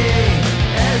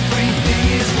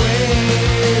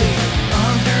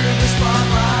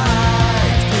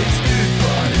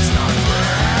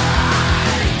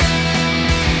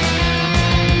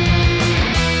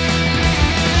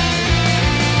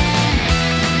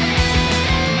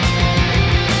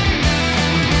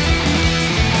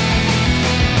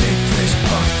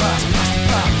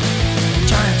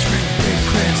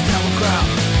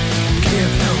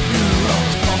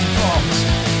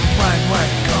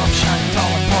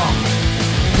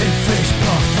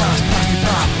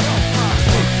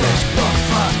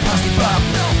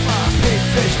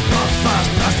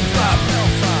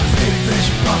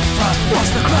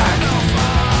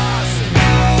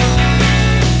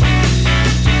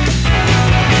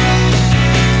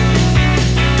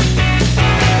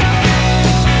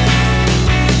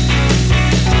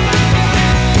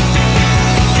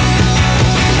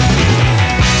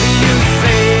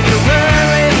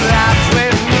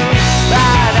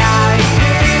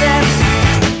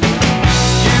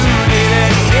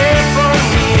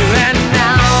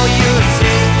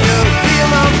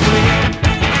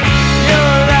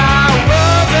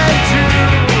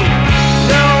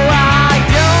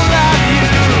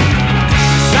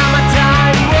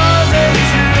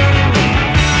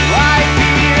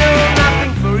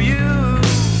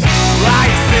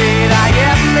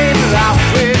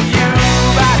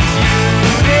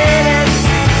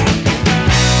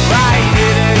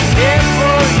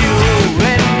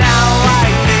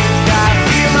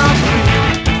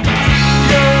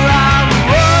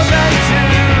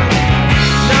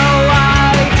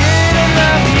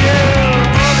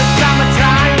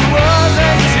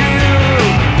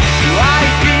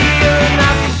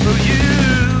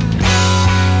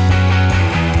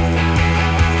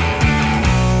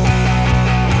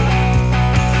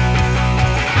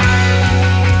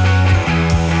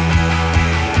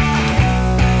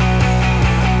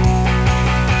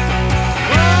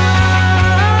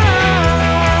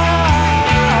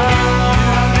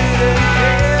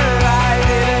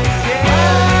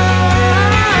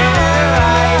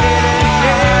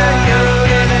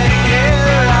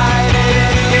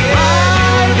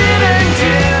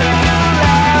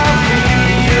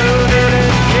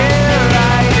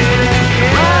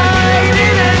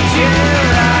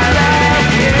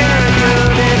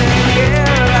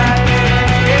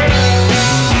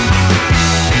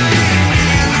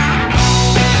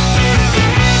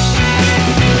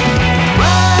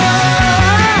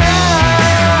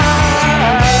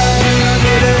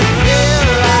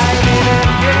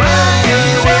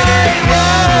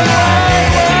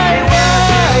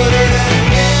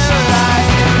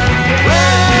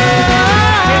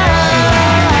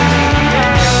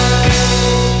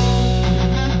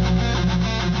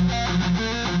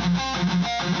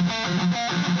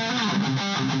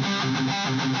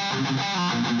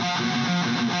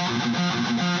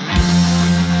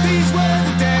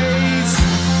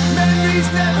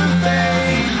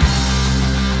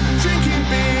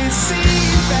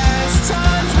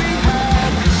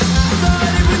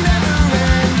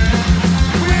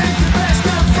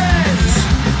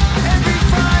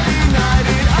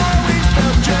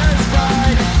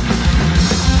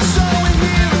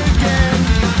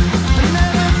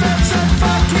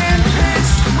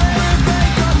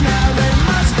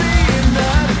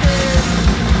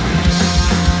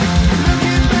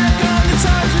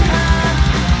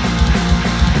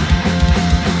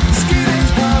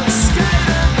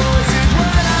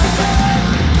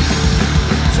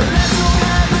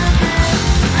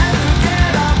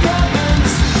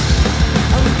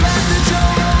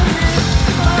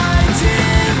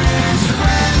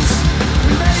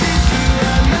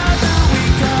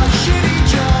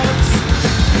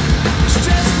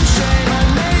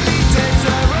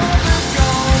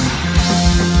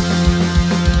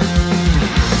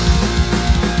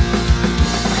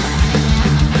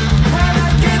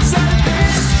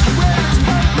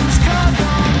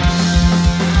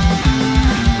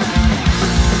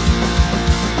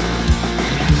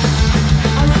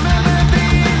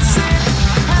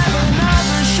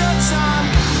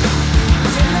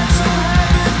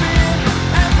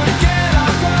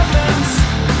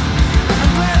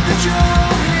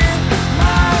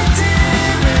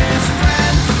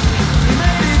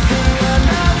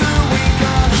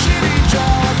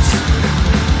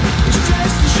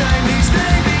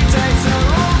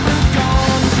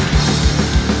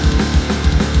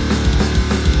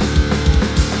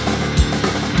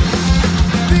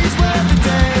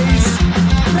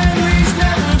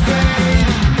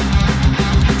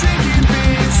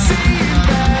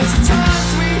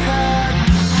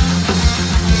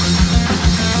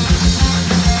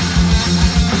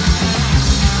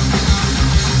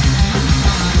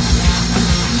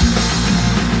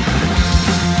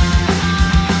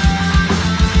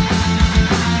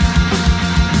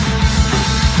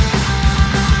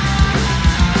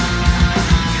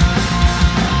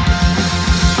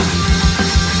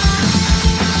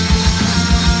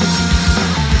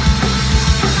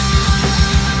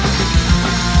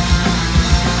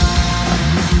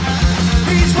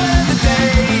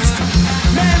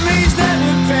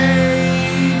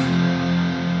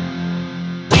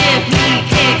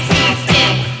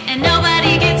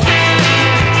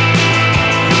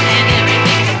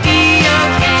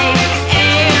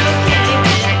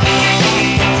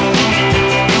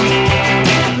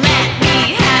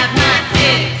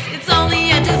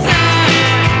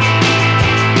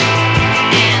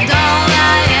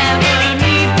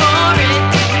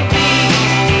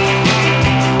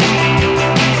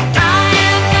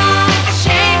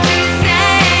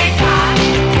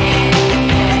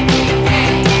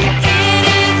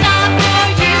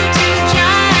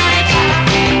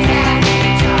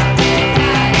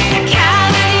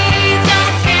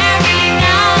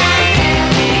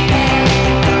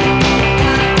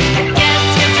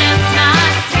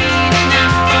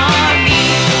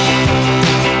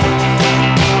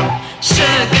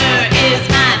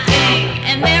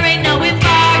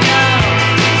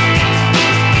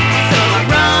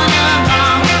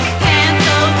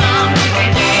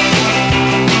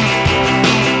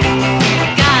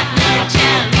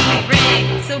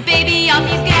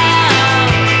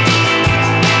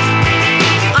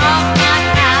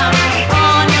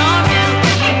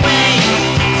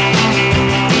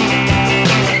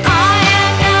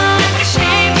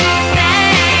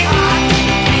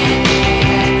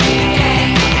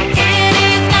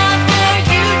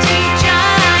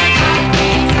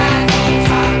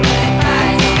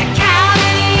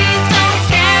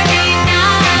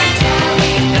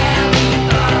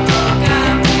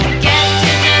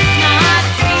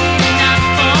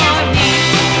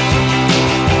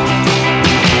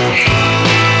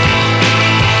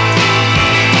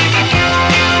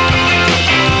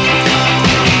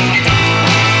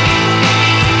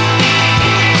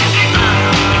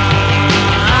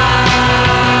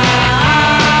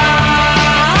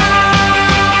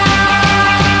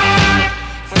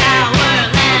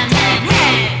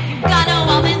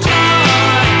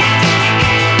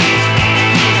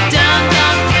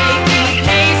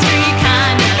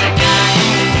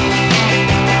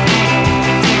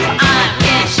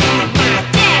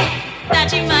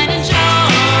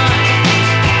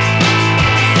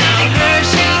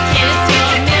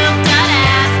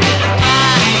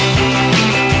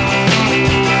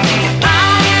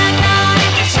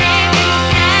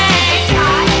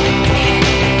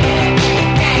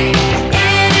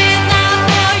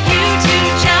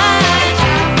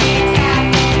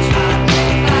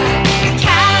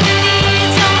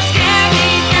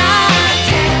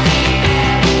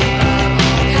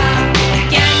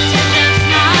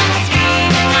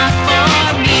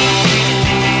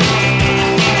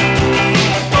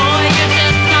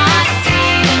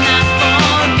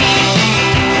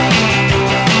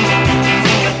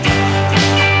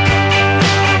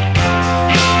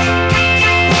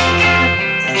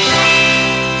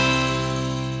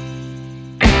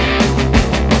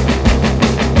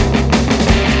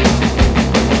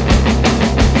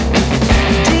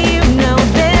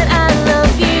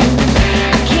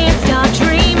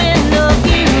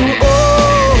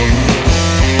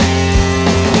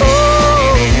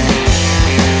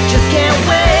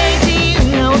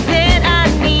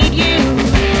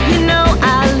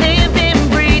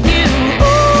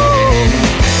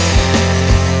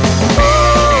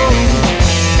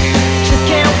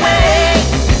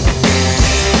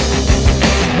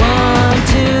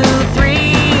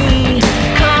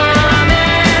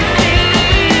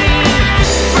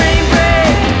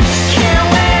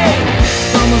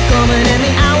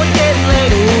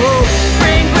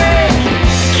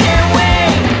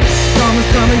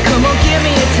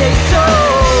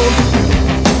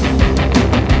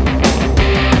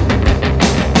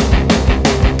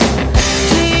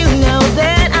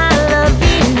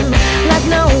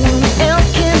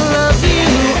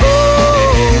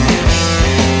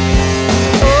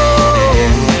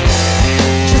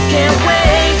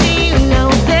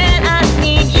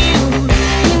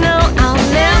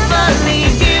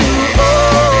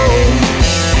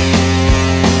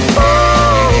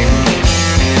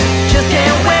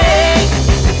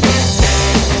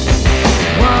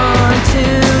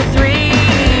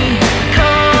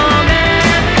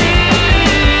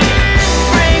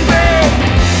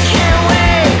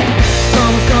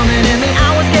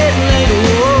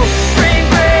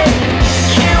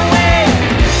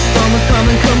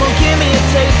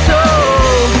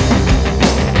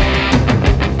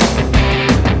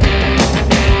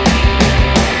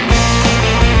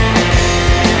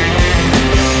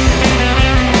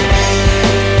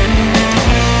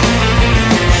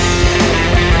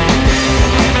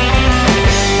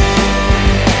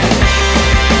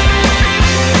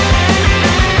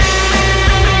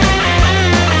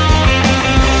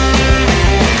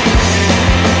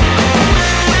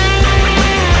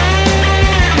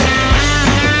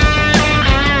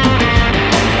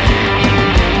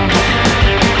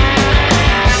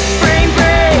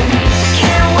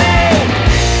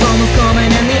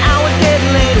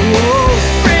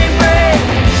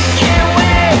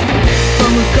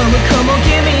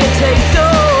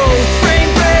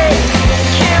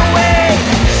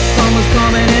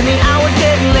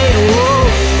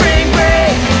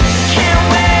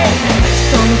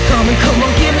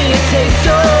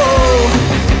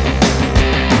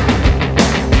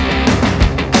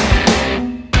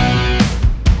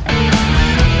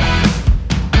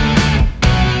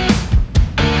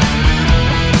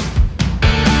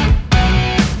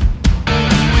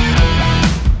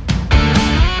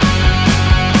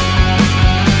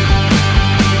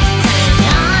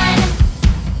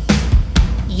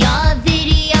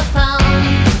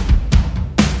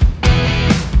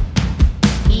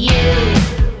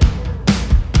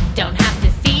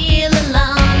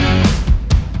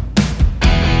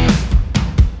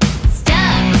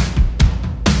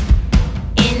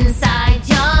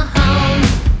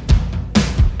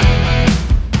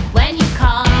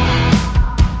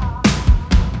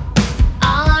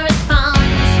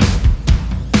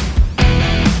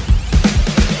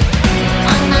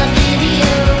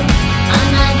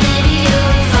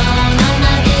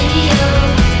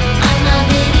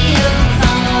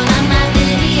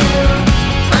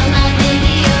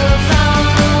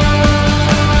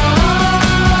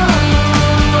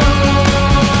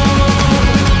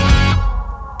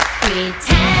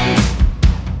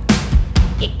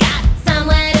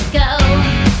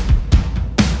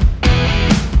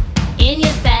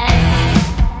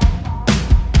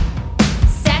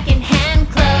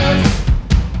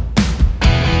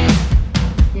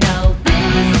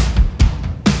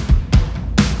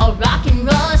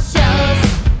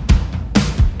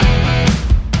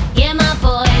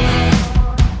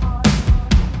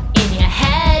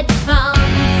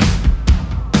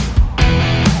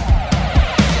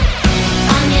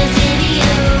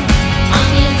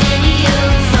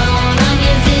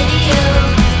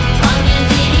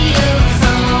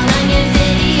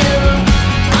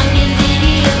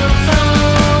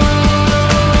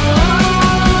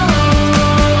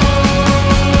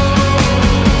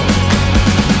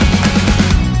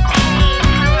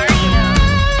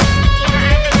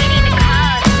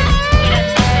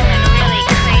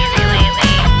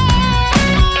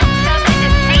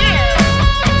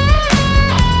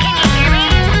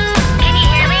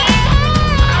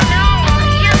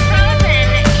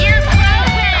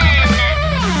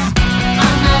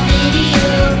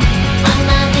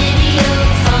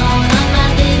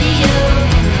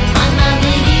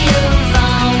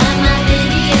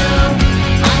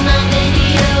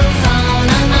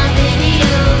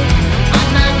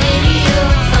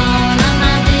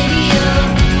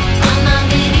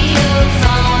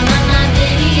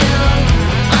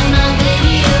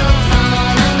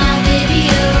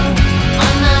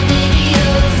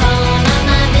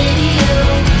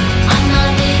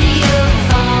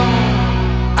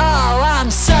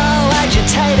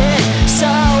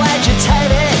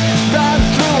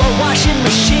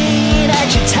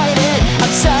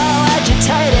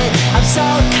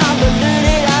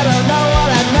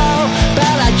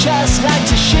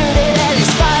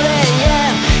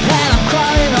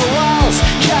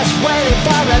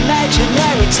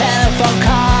 telephone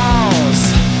calls.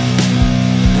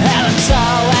 And I'm so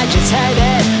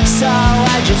agitated, so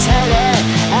agitated,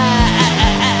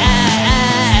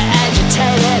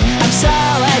 agitated. I'm so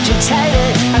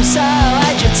agitated, I'm so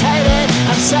agitated,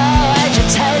 I'm so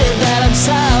agitated that I'm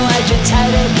so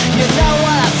agitated. You know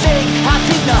what I think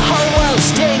the whole world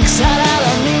stinks, and I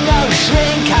don't mean no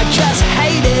shrink, I just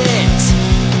hate it.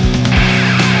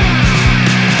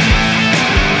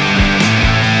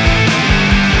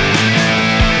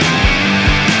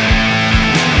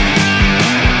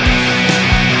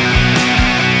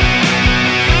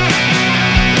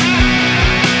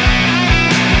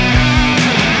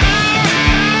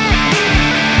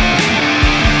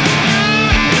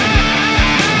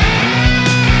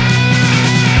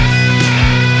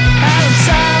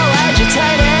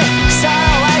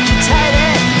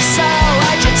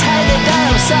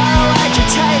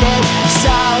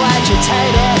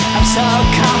 I'm so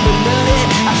convoluted,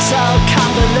 I'm so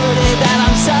convoluted that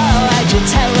I'm so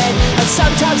agitated. And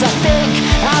sometimes I think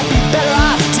I'd be better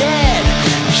off dead,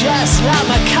 just like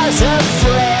my cousin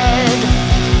Fred.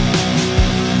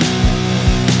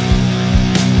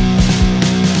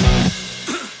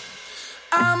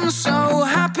 I'm so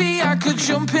happy I could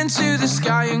jump into the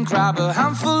sky and grab a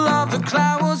handful of the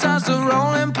clouds as they're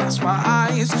rolling past my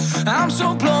eyes. I'm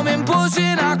so blooming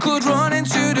buzzing I could run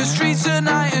into the streets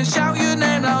tonight and shout your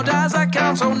name loud as I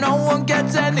can so no one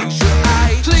gets any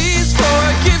shine. Please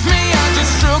forgive me, I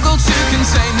just struggle to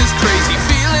contain this crazy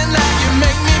feeling that you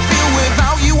make me feel.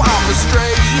 Without you I'm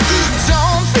astray.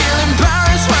 Don't feel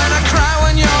embarrassed when I cry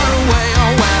when you're away,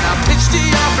 or when I pitch to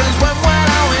your friends when we're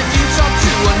out if you talk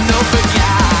to another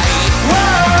guy.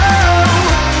 Whoa,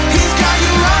 he's got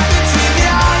you right between the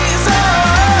eyes.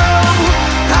 Oh,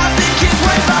 I think it's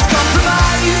way past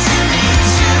compromise. You need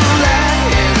to let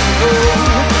him go.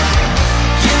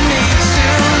 You need to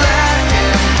let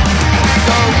him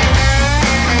go.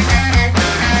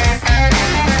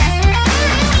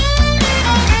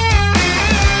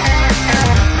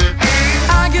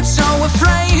 I get so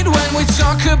afraid when we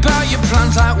talk about your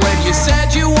plans, like when you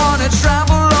said you wanna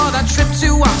travel or that trip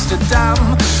to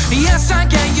Amsterdam. Yes, I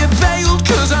get you bailed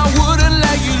cause I wouldn't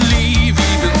let you leave,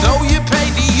 even though you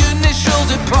paid the initial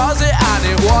deposit and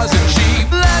it wasn't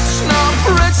cheap. Let's not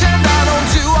pretend I don't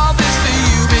do all this for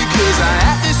you, because I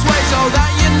act this way so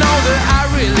that you know that I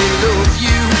really love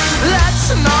you.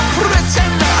 Let's not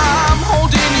pretend that I'm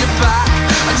holding you back.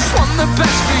 I just want the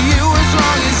best for you as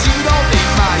long as you don't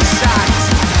leave my sight.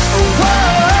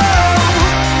 Whoa,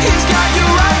 he's got you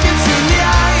right between the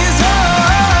eyes. Oh,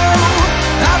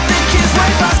 I think he's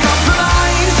way past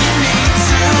compromise. You need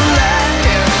to let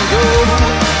him go.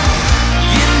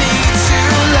 You need to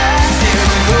let him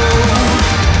go.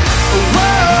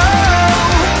 Whoa,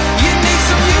 you need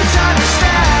some new time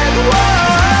instead.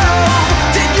 Whoa,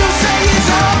 did you say he's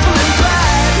awful and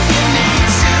bad? You need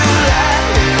to let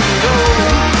him go.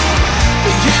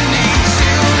 You need to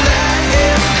let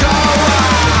him go.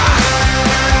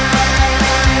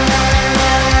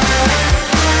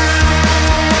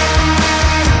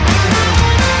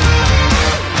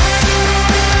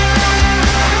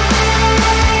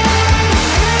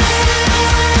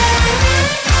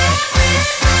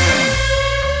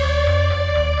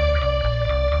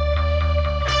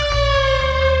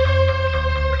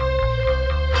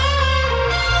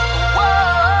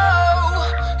 Whoa,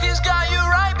 he's got you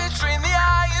right between the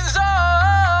eyes.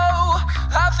 Oh,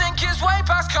 I think he's way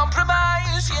past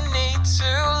compromise. You need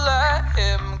to let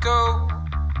him go.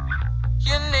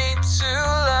 You need to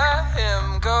let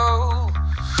him go.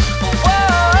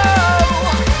 Whoa,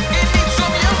 he needs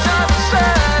some new time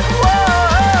instead.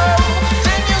 Whoa,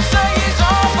 didn't you say he's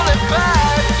awful and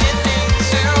bad? You need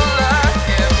to let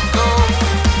him go.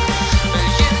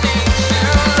 You need to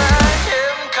let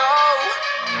him go.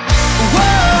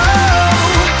 Whoa,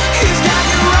 he's got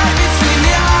you right between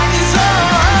the eyes. Oh,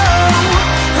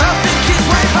 I think he's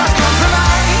way past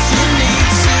compromise. You need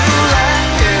to let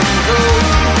him go.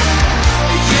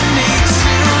 You need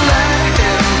to let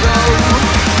him go.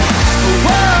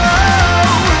 Whoa,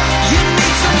 you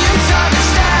need some new time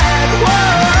instead.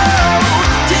 Whoa,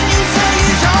 didn't you say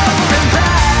he's awful and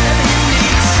bad? You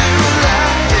need to let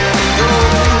him go.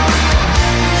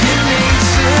 You need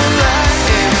to let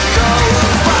him go.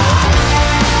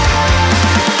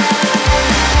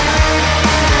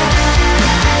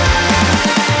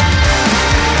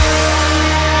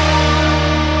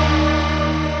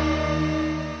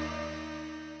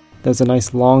 There's a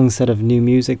nice long set of new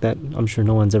music that I'm sure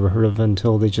no one's ever heard of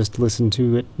until they just listen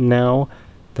to it now.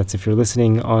 That's if you're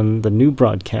listening on the new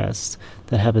broadcast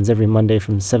that happens every Monday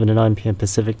from 7 to 9 p.m.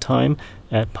 Pacific time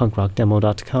at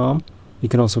punkrockdemo.com. You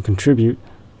can also contribute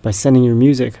by sending your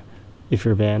music if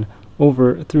you're a band,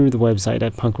 over through the website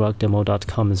at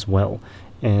punkrockdemo.com as well.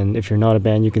 And if you're not a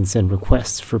band, you can send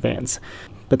requests for bands.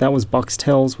 But that was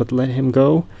Boxtels with Let Him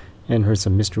Go, and heard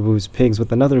some Mr. Wu's Pigs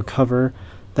with another cover.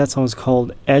 That song is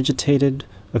called Agitated,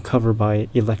 a cover by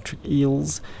Electric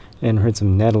Eels, and heard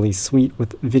some Natalie Sweet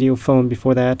with Videophone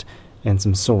before that, and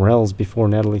some Sorels before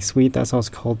Natalie Sweet. That song's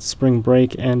called Spring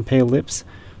Break, and Pale Lips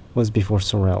was before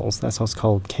Sorels. That song's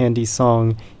called Candy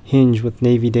Song. Hinge with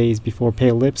Navy Days before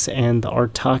Pale Lips, and the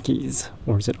Artakis,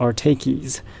 or is it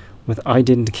Artakis, with I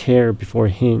Didn't Care before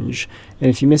Hinge. And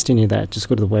if you missed any of that, just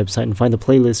go to the website and find the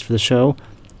playlist for the show,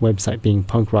 website being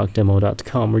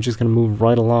punkrockdemo.com. We're just going to move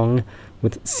right along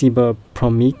with Siba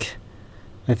Promik,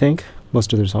 I think.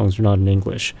 Most of their songs are not in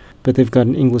English, but they've got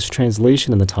an English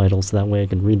translation in the title, so that way I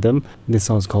can read them. This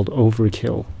song's called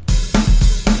Overkill.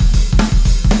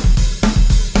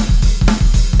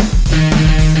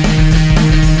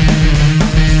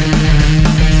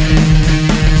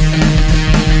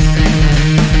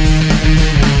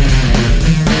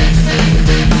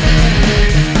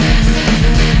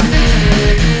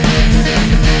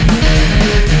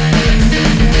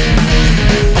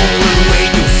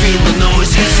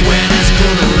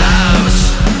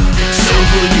 So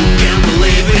good you can't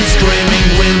believe it, screaming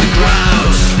when the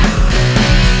crowds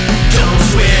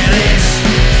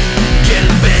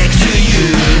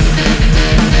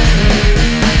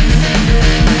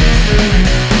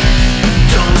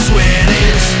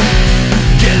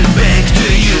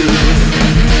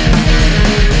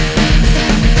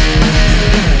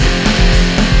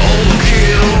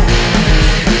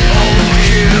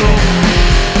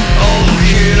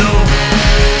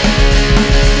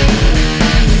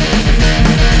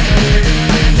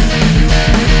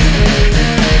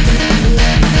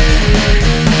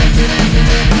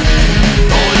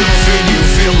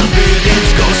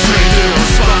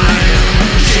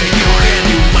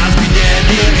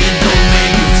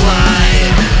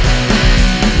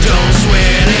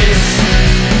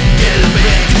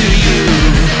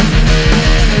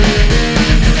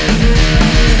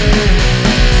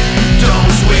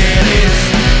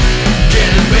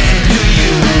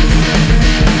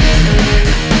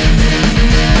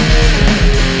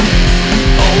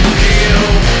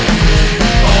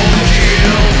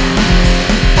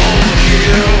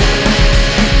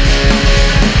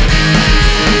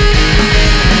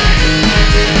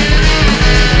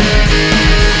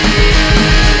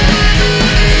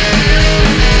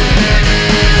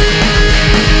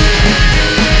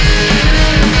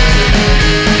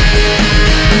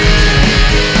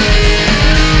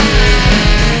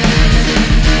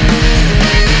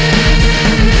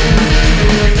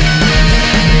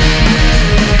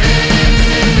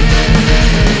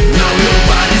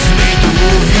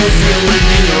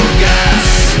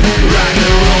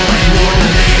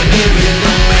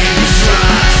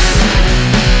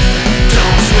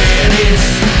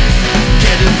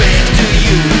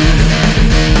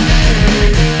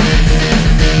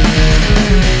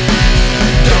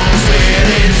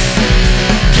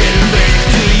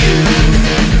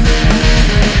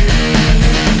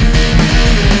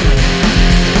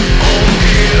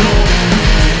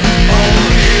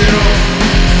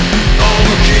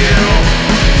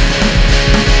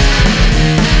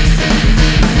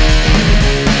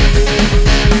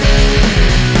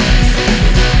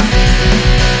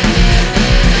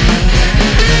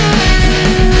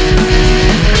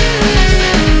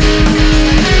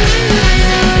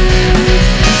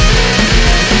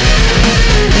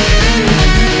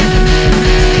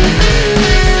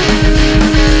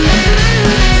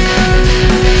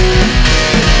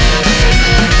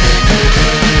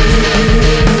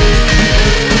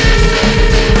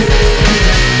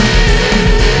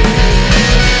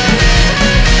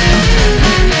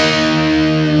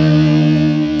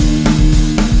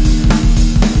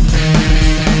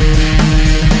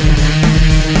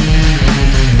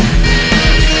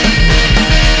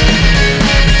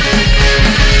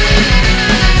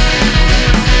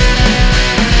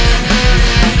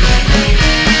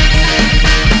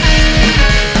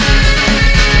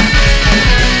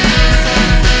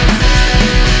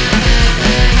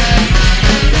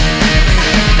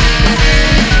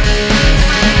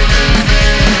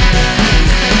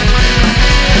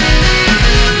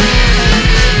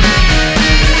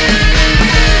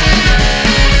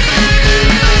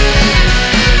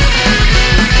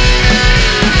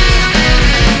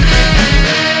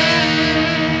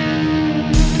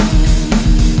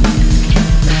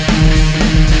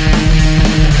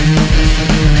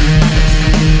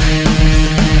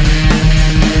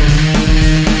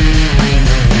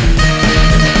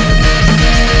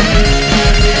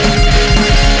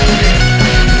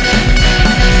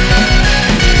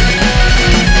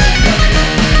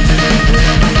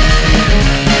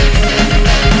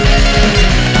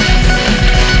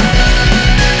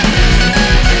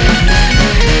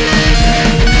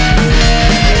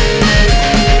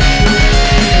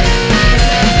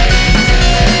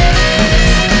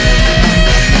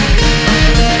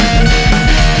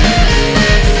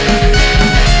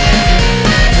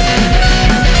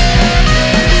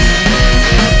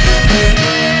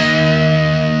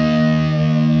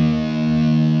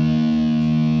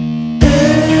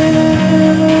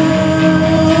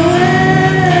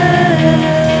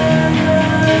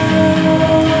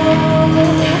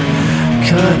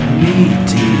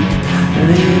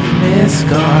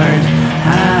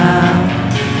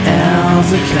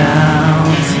to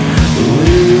count.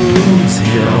 Wounds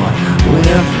heal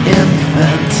with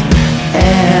infant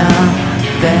amphetamine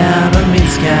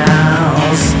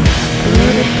scowls.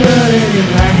 Put it in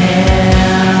my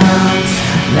hands.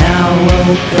 Now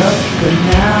woke up, but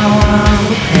now I'm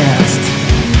a past.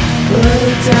 Put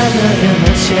a dagger in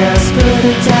my chest, put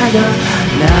a dagger.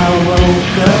 Now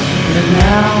woke up, but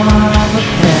now I'm a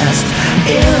past.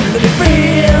 In the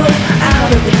field,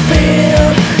 out of the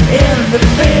field, in the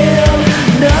field,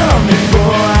 numbing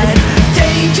boy.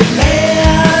 Danger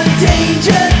land,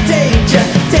 danger, danger,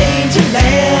 danger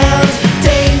land,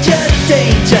 danger,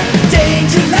 danger,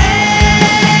 danger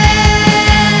land,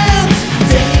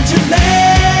 danger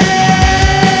land.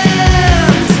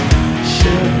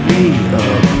 Shut me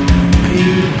up,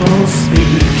 people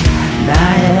speak,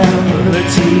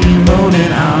 naivety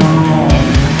moaning on.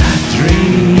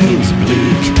 Dreams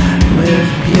bleak with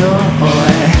pure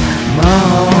morphine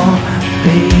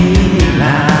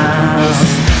lies.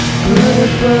 Put a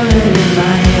bullet in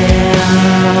my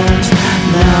hand.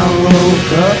 Now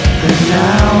woke up and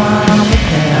now I'm a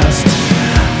past.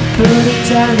 Put a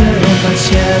dagger in my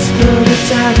chest, put a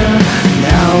dagger.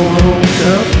 Now woke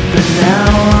up and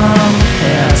now I'm a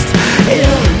past.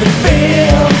 In the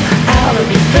field, out of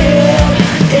the field,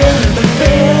 in the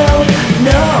field,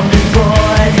 numbing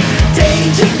boy.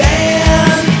 Danger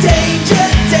land, danger,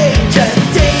 danger,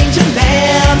 danger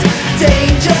land,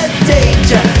 danger,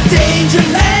 danger, danger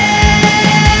land,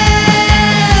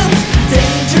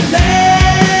 danger land.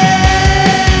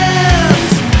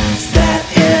 Stat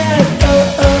it,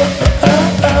 oh, oh, oh,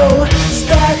 oh,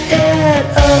 stat it,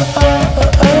 oh, oh,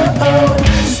 oh, oh,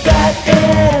 stat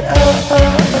it, oh,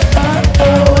 oh, oh,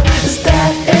 oh,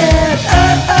 stat it,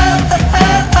 oh, oh,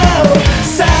 oh, oh,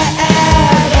 stat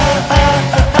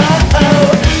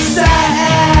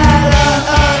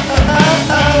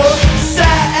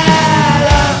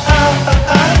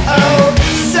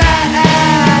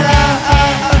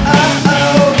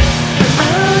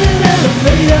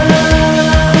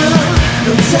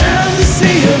time to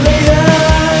see you later,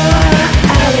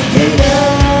 alligator.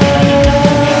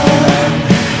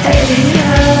 Hey,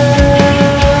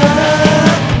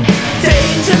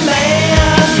 danger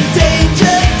land,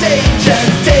 danger, danger,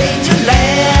 danger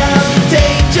land,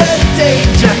 danger,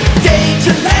 danger,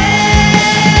 danger land,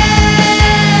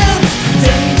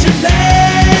 danger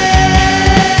land.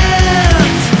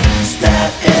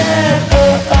 Stat it,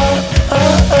 oh, oh,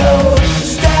 oh, oh,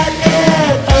 stat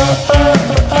it, oh, oh,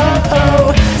 oh,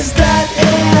 oh. Is that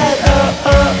it? Oh,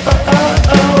 oh, oh, oh,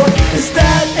 oh. Is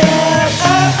that it? Oh, oh, oh, oh,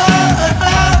 oh. Is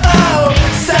that it? Oh, oh, oh, oh, oh. Is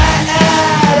that it? Oh,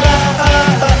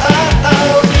 oh, oh, oh,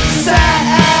 oh. Is that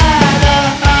it? Oh,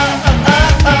 oh, oh,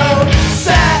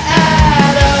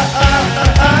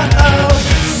 oh, oh.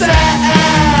 Is that it?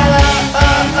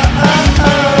 Oh, oh,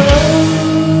 oh,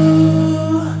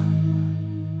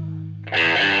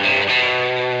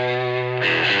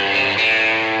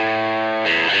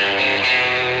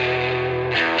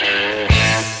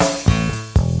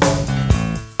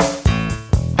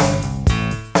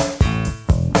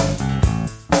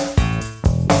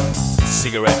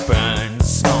 Cigarette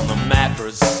burns on the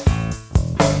mattress,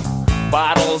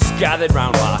 bottles gathered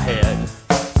round my head,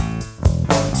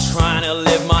 trying to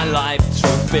live my life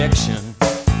through fiction,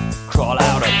 crawl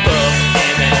out of book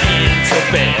and then into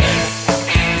bed.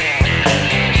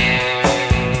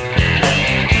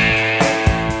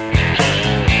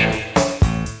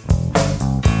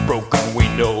 Broken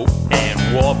window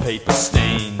and wallpaper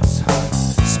stains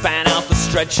span out the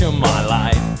stretch of my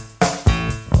life,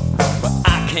 but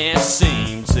I can't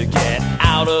seem to get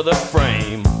out of the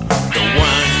frame. The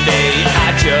one day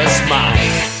I just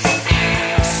might.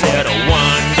 I said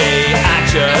one day I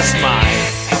just might.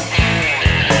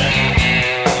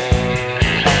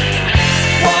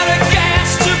 What a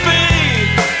gas to be,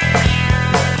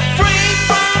 free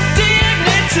from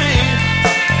dignity,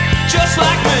 just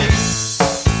like me.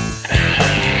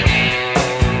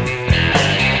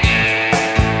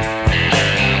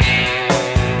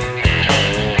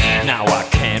 Now I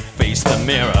can't face the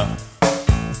mirror,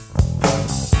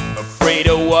 afraid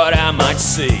of what I might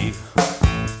see.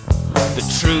 The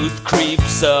truth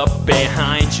creeps up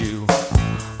behind you.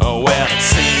 Oh well, it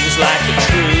seems like the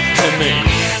truth to me.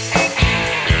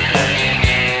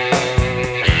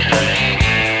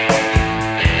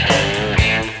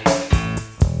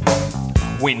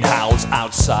 Wind howls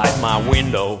outside my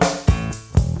window,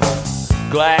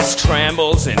 glass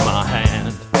trembles in my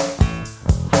hand.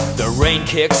 The rain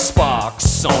kicks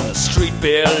sparks on the street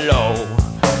below.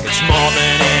 It's more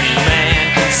than any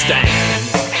man can stand.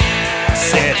 I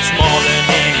said it's more than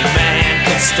any man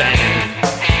can stand.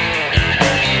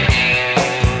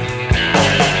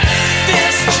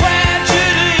 This tragedy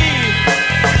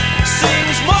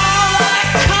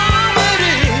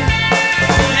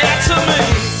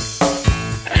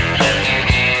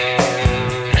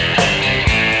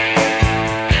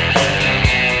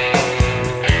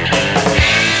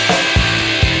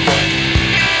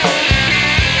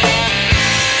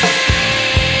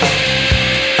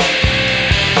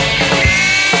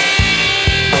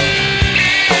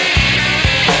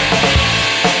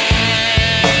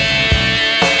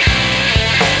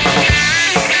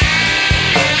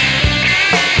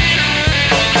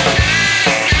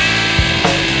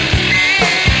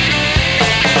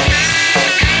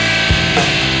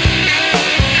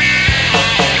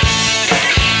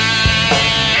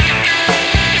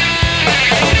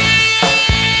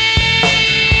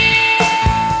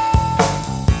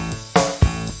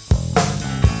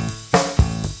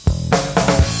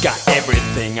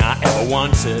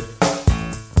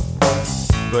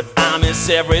it's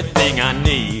everything I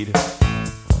need.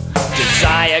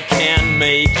 Desire can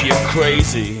make you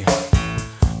crazy,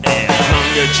 and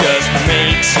hunger just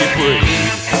makes you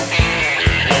breathe.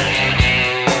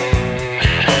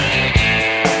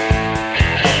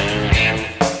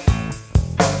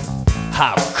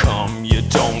 How come you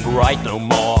don't write no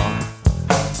more?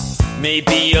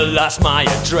 Maybe you lost my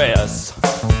address.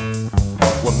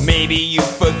 Well, maybe you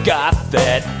forgot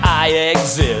that I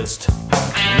exist.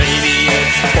 Maybe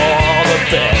it's for the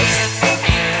best.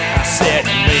 I said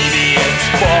maybe it's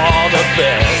for the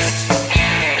best.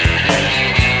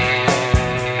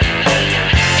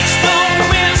 It's no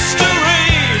mystery.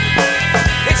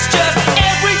 It's just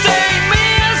everyday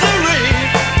misery.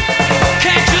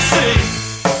 Can't you see?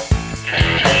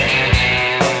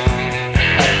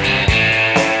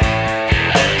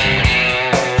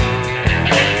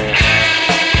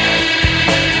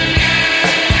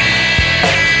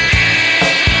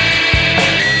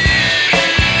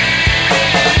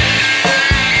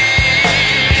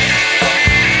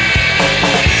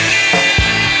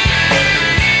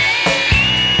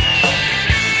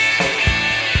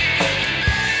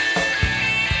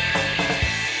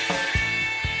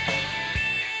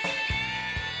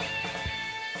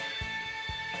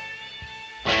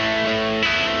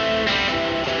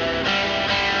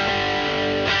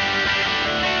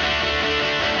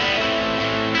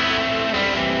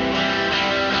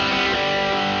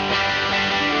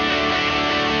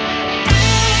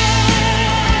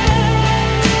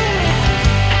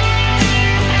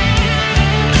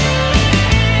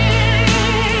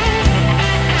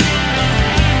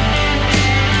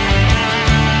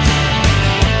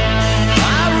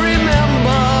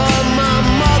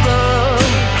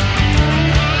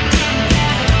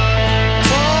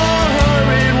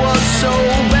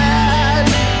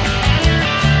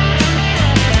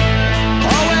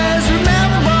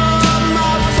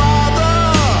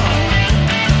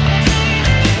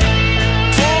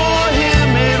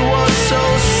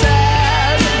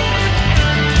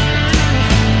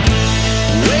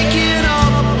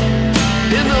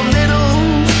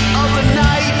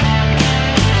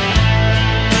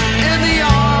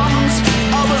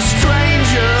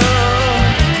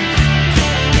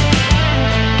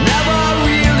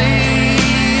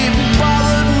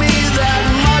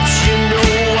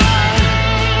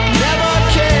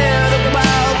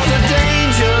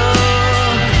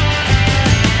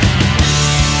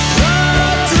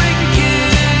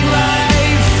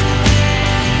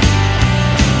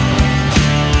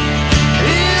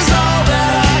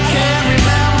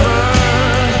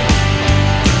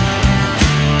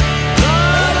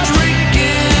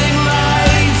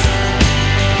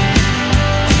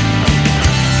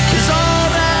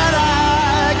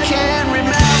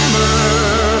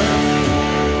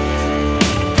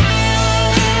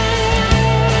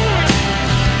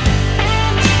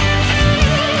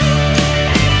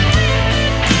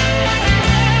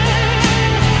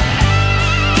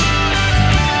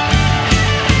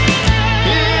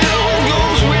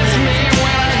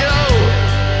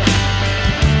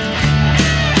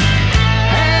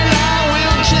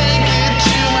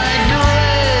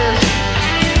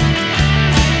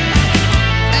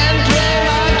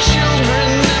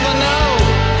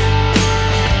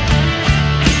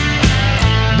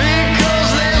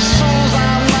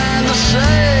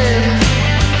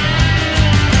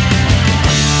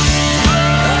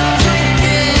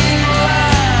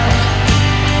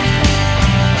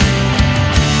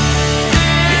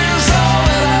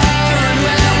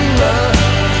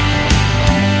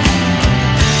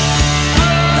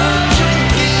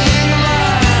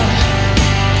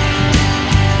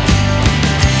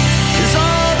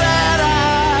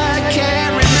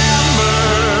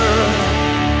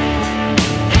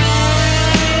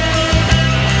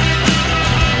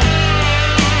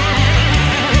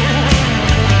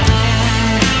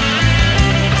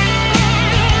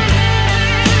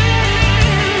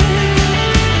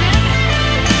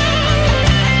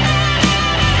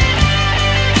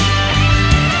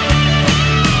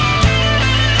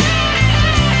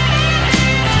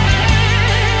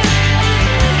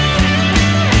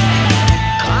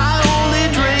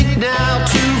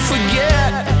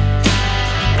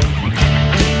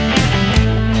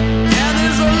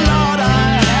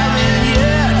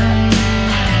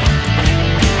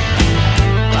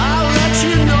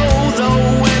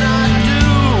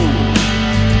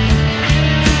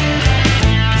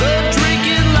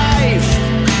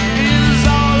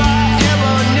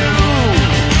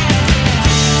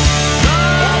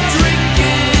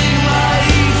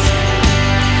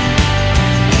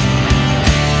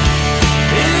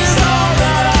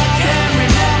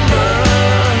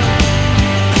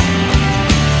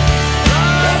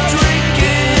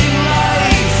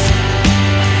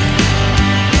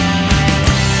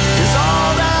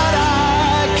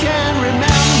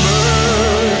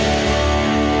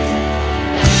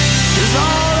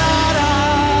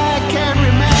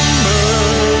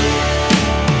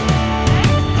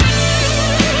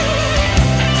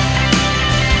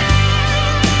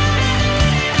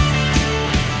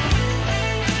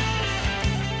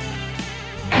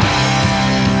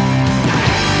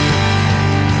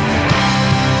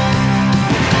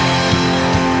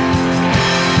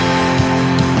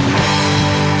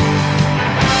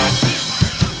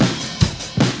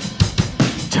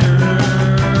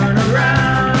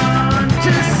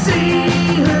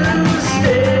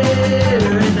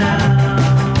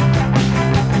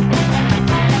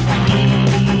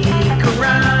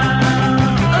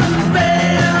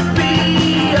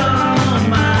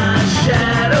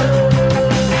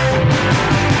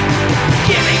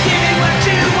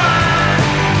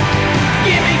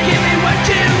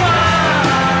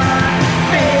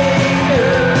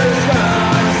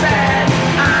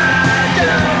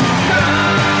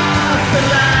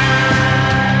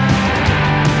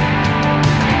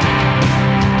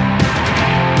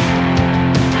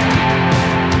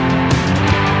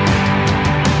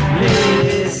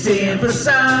 for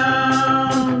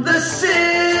sound. The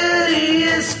city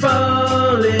is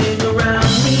falling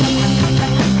around me,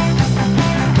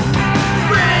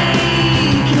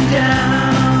 breaking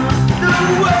down. The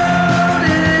world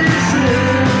is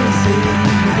losing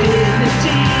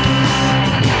dignity.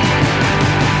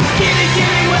 Give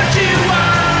me what you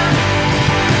want.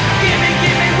 Give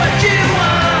me what you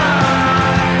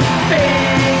want.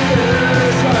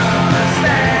 Fingers crossed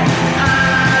that I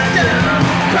don't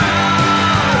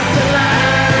cross the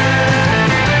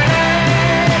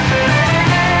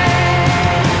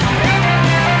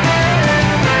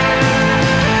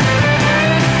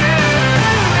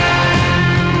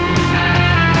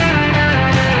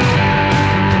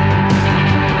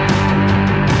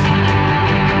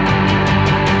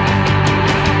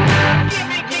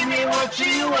Give me what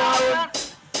you want.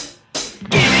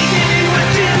 Give me what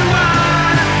you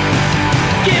want.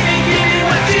 Give me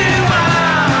what you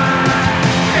want.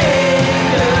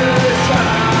 Fingers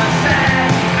crossed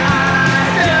that I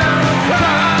don't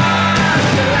cross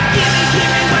the line. Give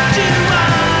me what you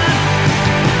want.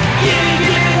 Give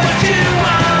me what you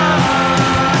want.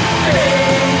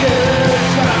 Fingers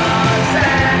crossed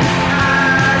that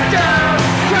I don't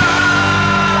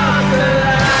cross the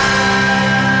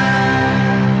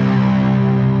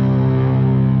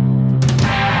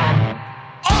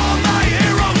All my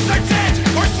heroes are dead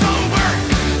or sober,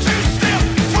 too stiff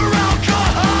for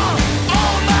alcohol.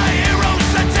 All my heroes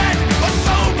are dead or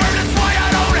sober, that's why I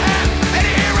don't have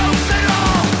any heroes at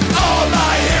all. All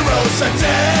my heroes are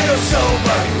dead or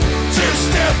sober, too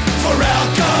stiff for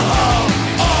alcohol.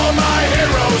 All my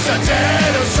heroes are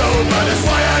dead or sober, that's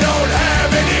why I don't have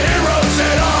any heroes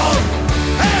at all.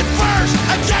 At first,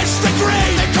 against the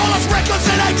grain, they call us reckless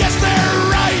and I guess they're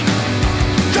right.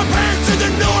 Compared to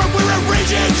the norm, we're a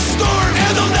raging storm,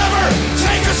 and they'll never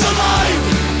take us alive.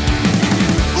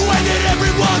 Why did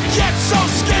everyone get so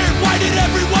scared? Why did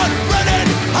everyone run and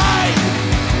hide?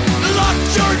 Lock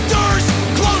your doors,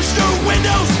 close your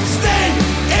windows, stay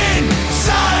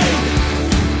inside.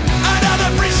 Another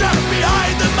preacher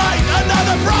behind the mic,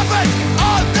 another prophet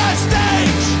on the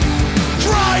stage.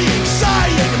 Crying,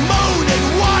 sighing, moaning,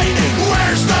 whining,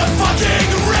 where's the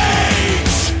fucking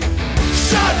rage?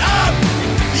 Shut up,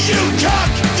 you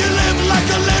cock, you live like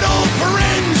a little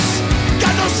prince.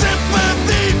 Got no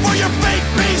sympathy for your fake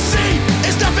PC,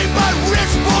 it's nothing but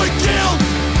rich boy guilt.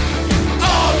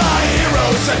 All my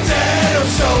heroes are dead or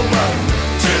sober,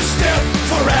 too stiff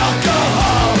for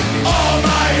alcohol. All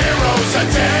my heroes are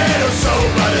dead or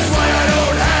sober, that's why I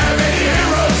don't have any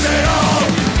heroes at all.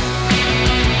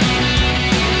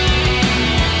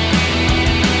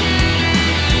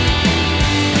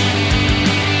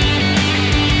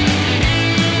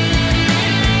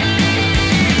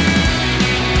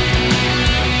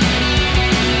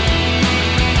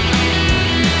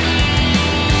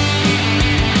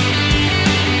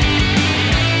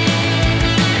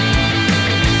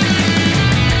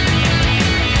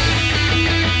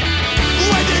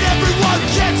 When did everyone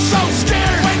get so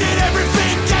scared? When did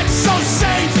everything get so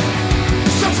safe?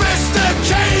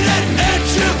 Sophisticated,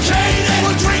 educated,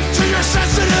 we'll drink to your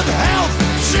sensitive health.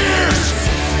 Cheers!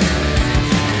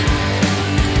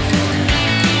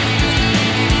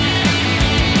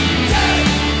 Dead,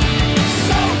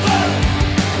 sober,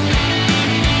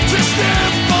 too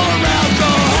stiff for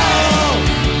alcohol.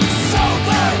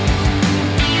 Sober,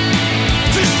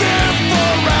 too stiff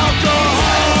for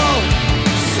alcohol.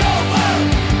 Sober,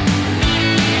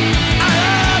 I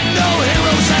have no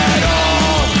heroes at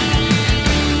all.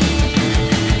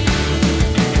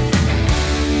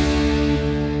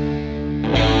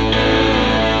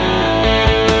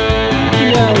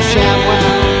 No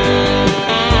ShamWow,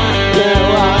 there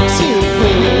rocks you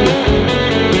clean.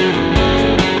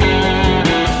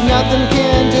 Nothing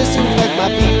can disinfect my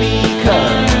pee-pee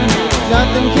cup.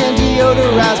 Nothing can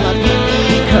deodorize my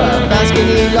pee-pee cup. Ask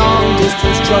any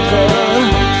long-distance trucker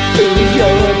who's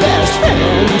your best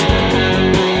friend.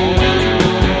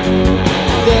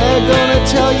 They're gonna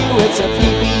tell you it's a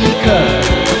pee-pee cup.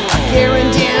 I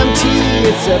guarantee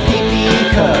it's a pee-pee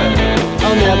cup.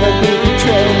 I'll never be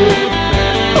betrayed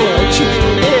or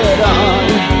cheated on.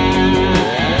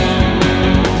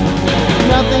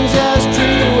 Nothing's as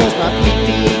true as my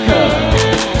pee-pee cup.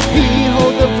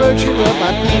 Behold the virtue of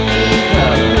my pee-pee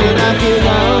cup. When I feel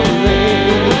lonely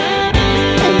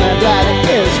and my bladder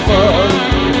is full,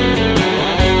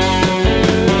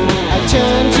 I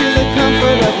turn to the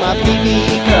comfort of my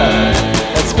pee-pee cup.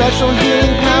 That special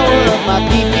healing power of my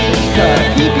pee-pee cup.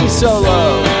 Pee-pee solo.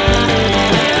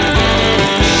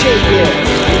 Shake it.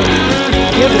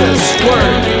 Give it a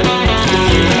squirt.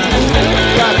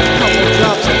 Got a couple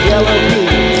drops of yellow pee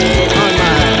on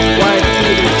my white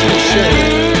beater t-shirt.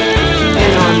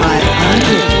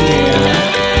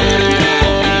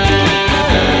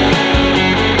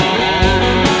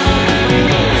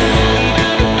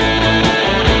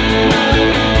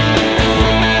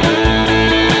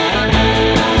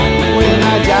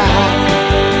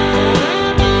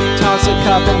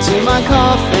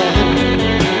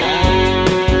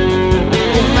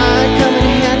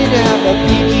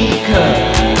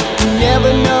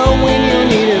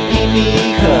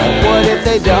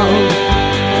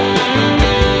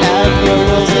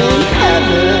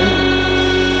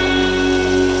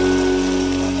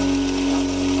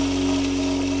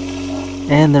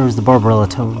 And there was the Barbarella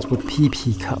Tones with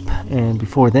PP Cup. And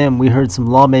before them, we heard some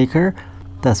Lawmaker.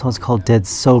 That song's called Dead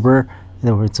Sober. And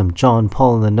then we heard some John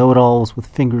Paul and the Know-It-Alls with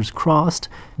Fingers Crossed.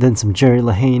 Then some Jerry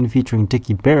Lahane featuring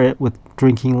Dickie Barrett with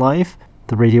Drinking Life,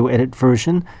 the radio edit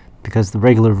version, because the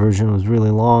regular version was really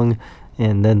long.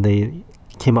 And then they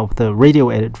came up with a radio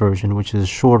edit version, which is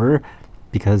shorter,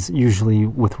 because usually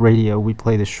with radio we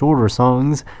play the shorter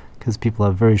songs because people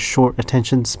have very short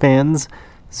attention spans,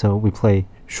 so we play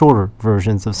shorter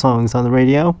versions of songs on the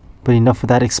radio. But enough of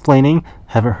that explaining.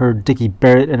 Haven't heard Dickie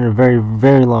Barrett in a very,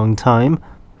 very long time.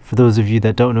 For those of you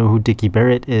that don't know who Dickie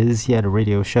Barrett is, he had a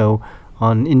radio show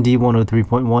on Indie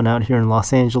 103.1 out here in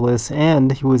Los Angeles,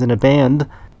 and he was in a band.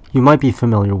 You might be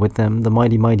familiar with them, the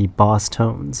Mighty Mighty Boss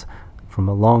Tones, from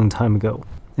a long time ago.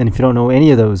 And if you don't know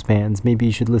any of those bands, maybe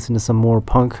you should listen to some more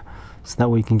punk so that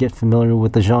way you can get familiar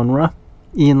with the genre.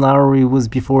 Ian Lowry was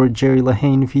before Jerry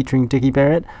Lahane featuring Dickie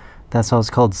Barrett. That song's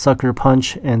called Sucker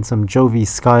Punch, and some Jovi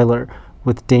Skylar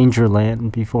with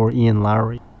Dangerland before Ian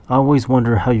Lowry. I always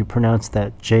wonder how you pronounce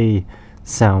that J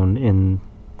sound in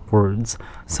words.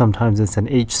 Sometimes it's an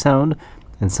H sound,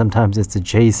 and sometimes it's a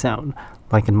J sound.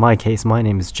 Like in my case, my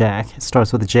name is Jack. It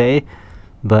starts with a J,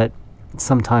 but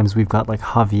sometimes we've got like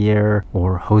Javier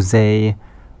or Jose.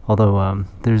 Although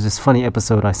there's this funny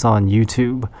episode I saw on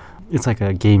YouTube. It's like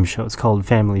a game show. It's called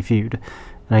Family Feud.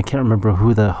 And I can't remember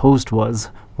who the host was.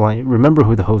 Well, I remember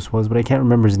who the host was, but I can't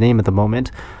remember his name at the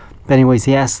moment. But anyways,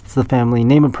 he asks the family,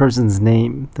 name a person's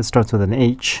name that starts with an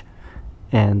H.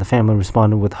 And the family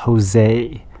responded with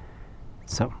Jose.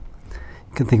 So,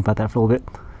 you can think about that for a little bit.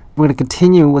 We're going to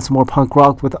continue with some more punk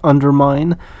rock with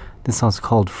Undermine. This song's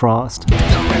called Frost. So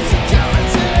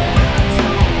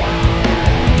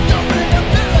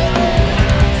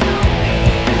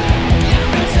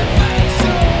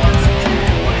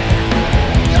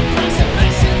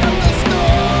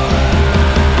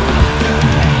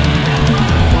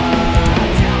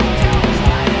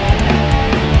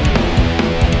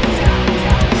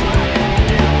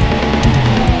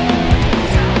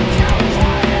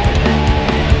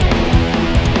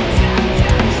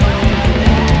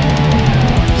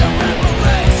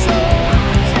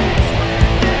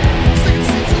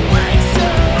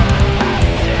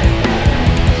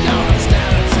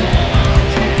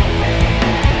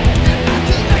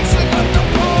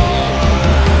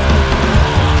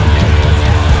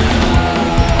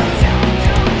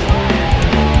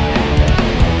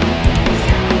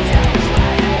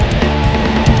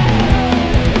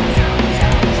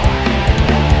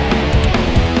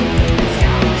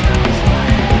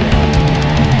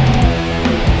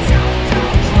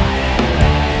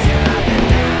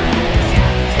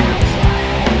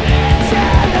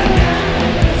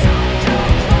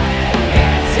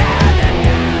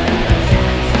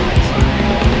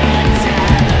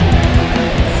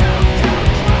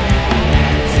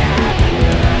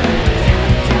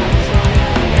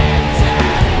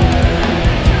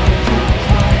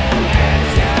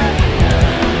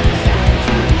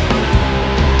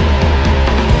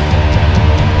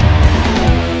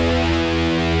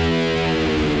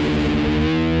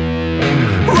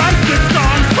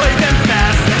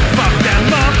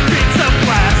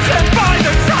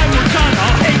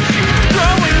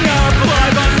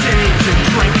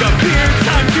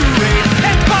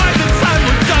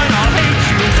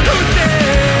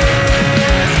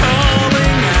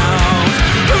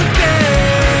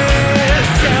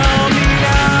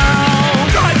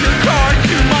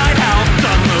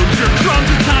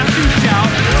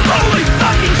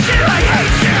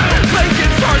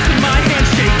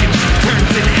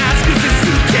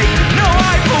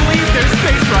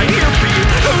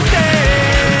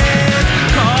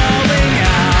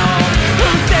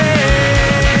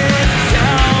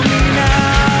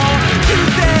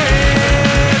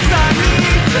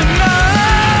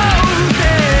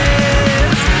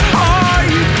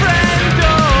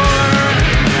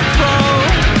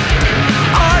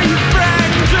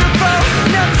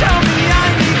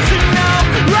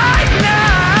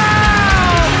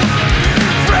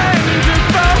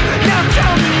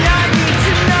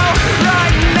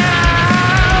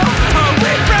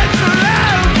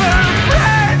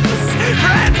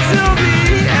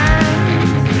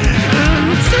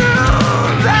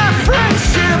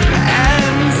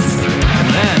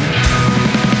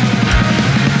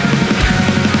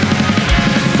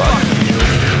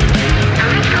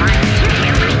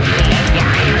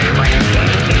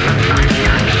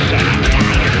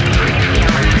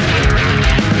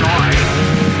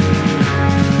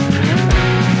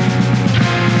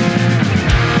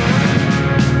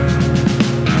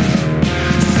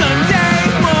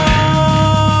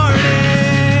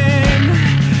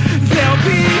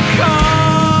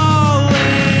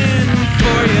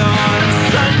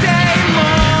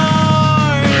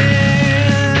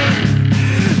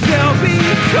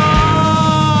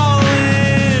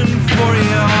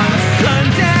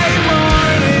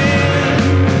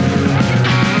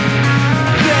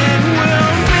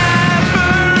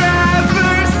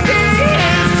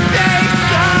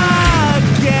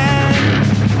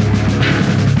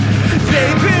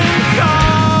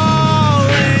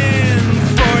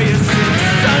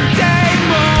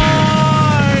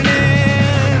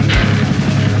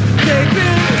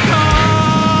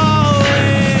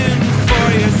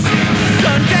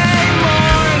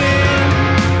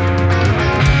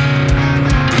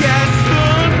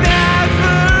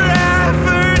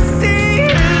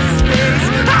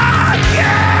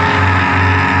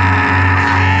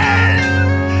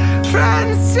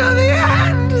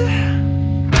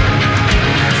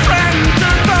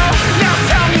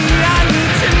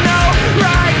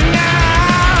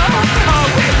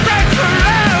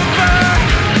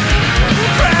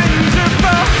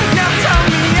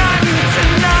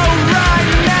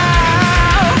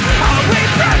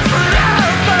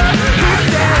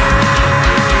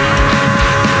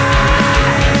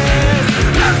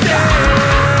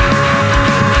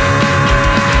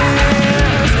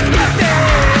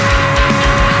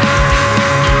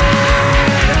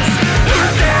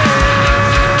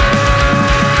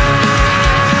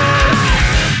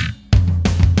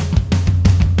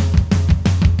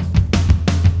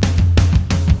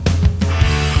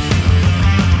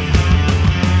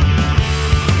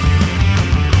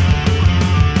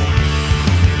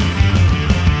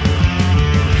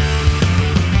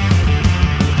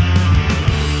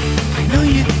know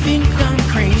you think I'm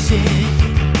crazy,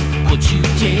 but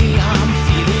today I'm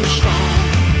feeling strong.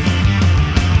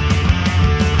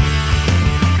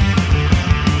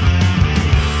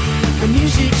 The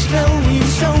music's flowing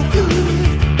so good,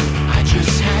 I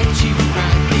just had to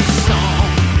write this song.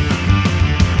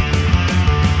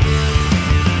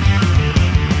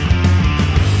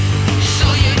 So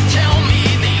you tell me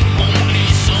they won't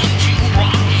listen to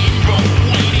rock and roll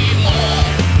anymore.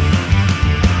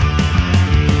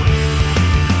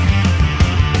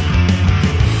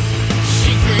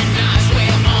 Synchronize,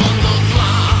 we're on the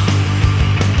clock.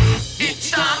 It's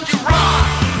time to rock.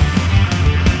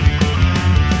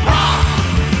 Rock.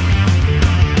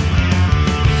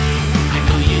 I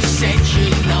know you said you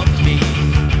loved me.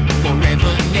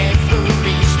 Forever never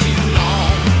is too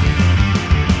long.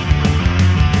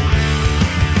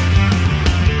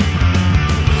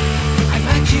 I'd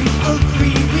like to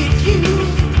agree with you,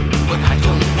 but I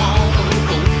don't wanna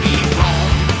go be wrong.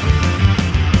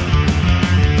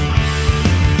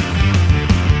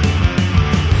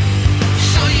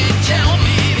 So you tell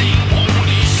me they won't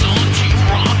listen to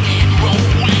rock and roll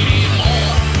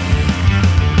anymore.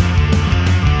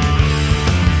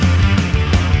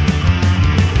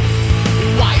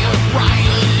 Wyatt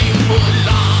Ryan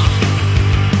Limbaugh.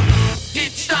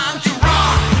 It's time to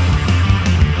rock.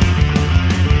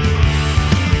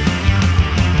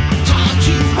 Time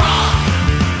to rock.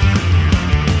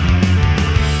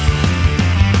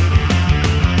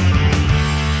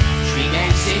 Dream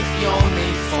as if you'll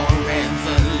live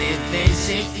forever. Live as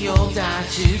if you'll die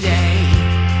today.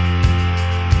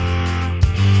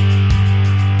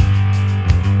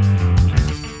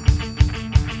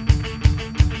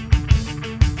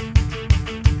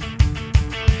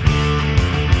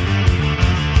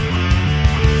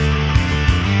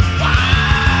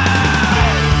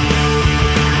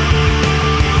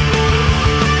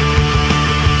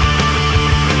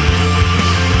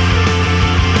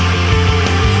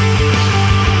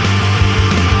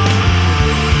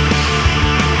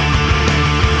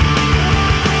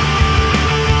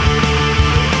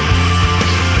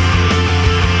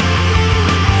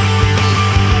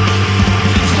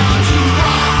 It's time to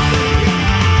rock.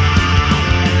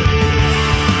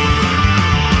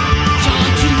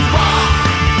 Time to rock.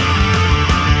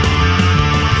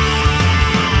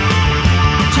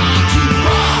 Time to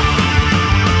rock.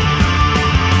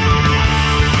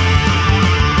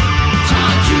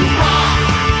 Time to rock.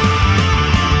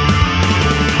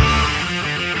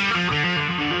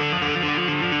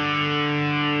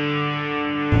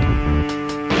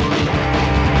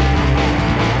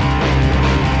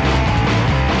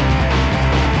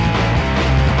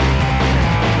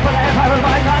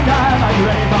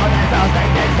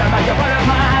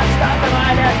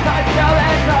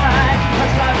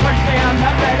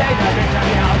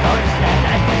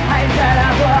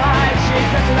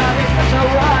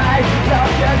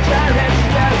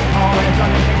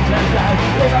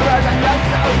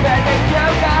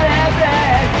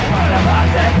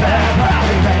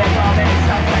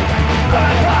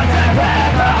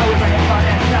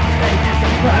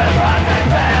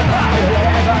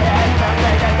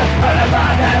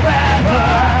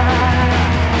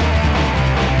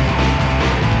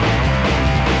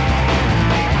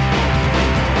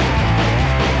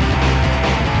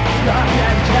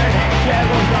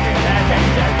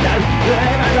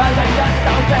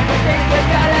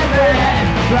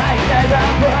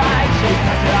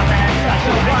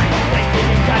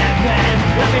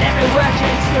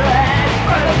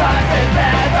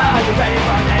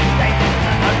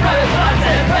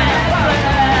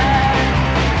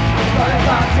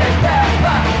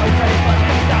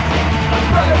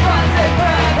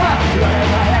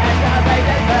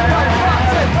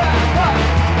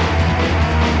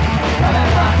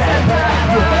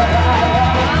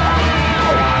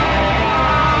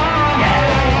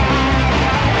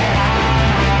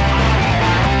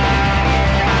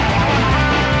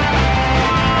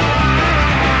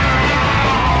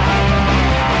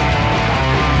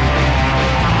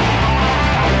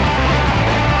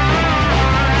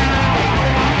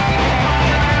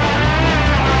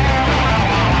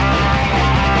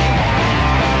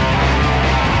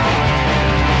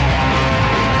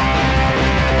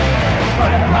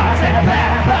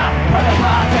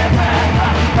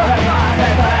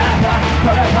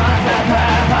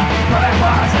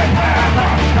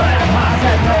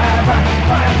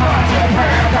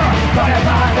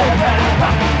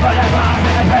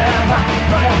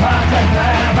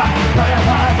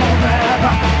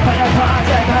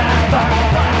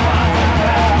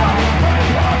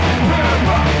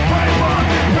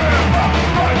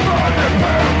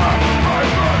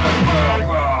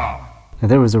 And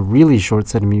there was a really short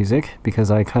set of music because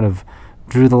I kind of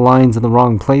drew the lines in the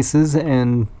wrong places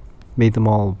and made them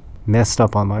all messed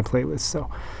up on my playlist. So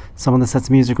some of the sets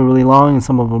of music are really long and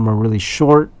some of them are really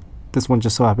short. This one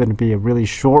just so happened to be a really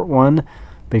short one,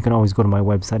 but you can always go to my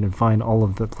website and find all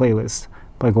of the playlists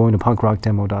by going to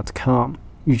punkrockdemo.com.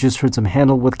 You just heard some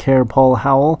Handled with Care, Paul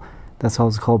Howell. That song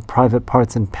is called Private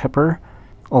Parts and Pepper.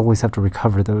 Always have to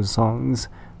recover those songs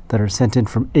that are sent in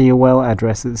from AOL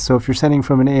addresses. So if you're sending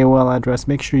from an AOL address,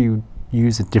 make sure you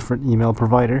use a different email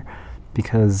provider,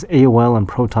 because AOL and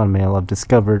Proton Mail, I've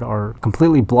discovered, are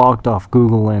completely blocked off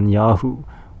Google and Yahoo,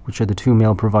 which are the two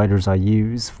mail providers I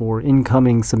use for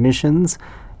incoming submissions,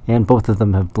 and both of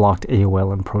them have blocked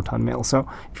AOL and Proton Mail. So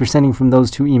if you're sending from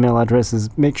those two email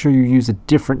addresses, make sure you use a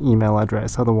different email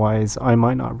address, otherwise I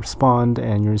might not respond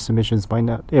and your submissions might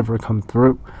not ever come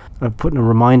through. I've put in a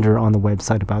reminder on the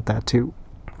website about that too,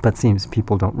 but seems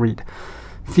people don't read.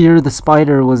 Fear the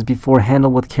Spider was before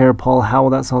Handled with Care, Paul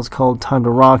Howell. That song's called Time to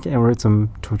Rock, and we heard some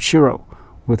Toshiro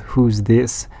with Who's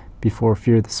This before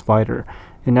Fear the Spider.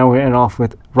 And now we're ending off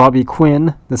with Robbie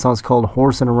Quinn. The song's called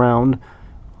Horsin' Around.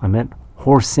 I meant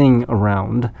Horsing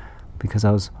Around because I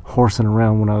was horsing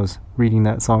around when I was reading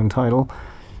that song title.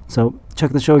 So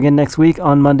check the show again next week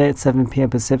on Monday at 7 p.m.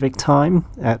 Pacific time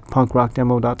at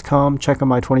punkrockdemo.com. Check out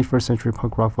my 21st Century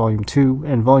Punk Rock Volume 2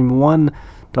 and Volume 1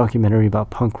 documentary about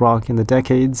punk rock in the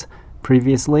decades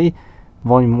previously.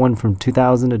 Volume 1 from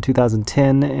 2000 to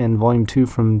 2010 and Volume 2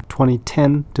 from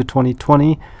 2010 to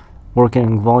 2020. Working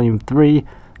on Volume 3.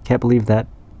 Can't believe that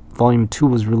Volume 2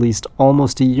 was released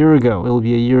almost a year ago. It'll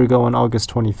be a year ago on August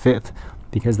 25th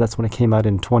because that's when it came out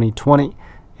in 2020.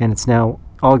 And it's now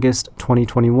August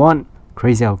 2021.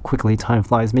 Crazy how quickly time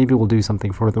flies. Maybe we'll do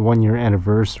something for the 1 year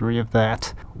anniversary of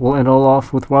that. We'll end all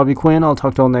off with Robbie Quinn. I'll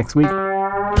talk to you all next week. I'll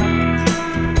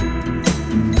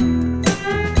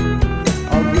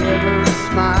give her a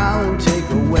smile and take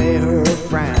away her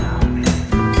frown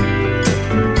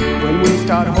when we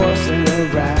start horsing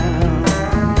around.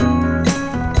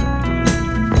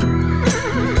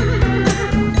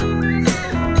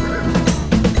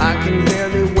 I can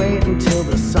barely wait until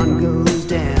the sun goes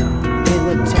down.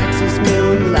 In the Texas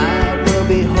moonlight, we'll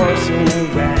be horsing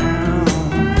around.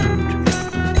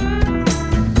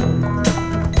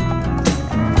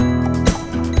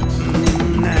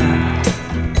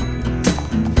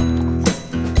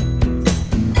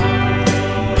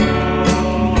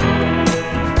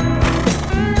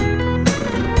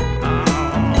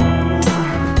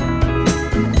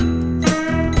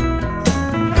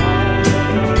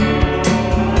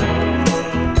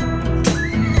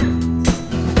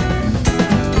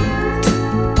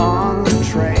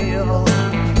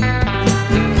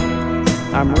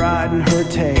 I'm riding her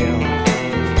tail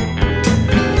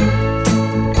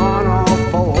on all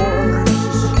fours.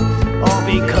 I'll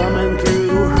be coming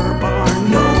through her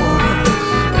barn door.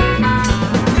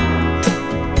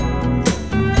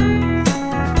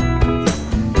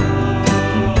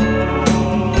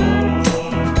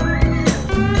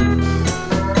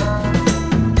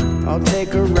 I'll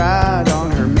take a ride on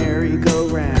her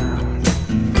merry-go-round.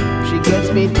 She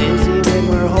gets me dizzy when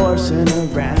we're horsing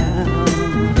around.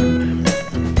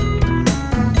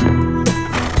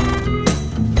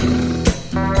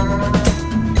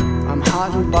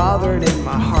 Bothered and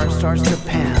my heart starts to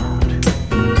pound,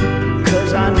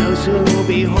 'cause I know soon we'll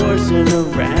be horsing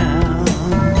around.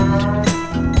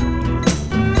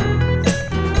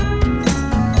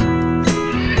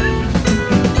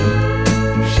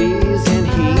 She's in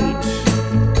heat.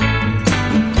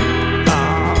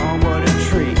 Oh, what a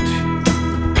treat.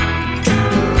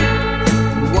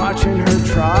 Watching her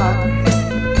trot,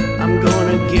 I'm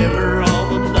gonna give her all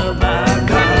the love I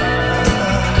got.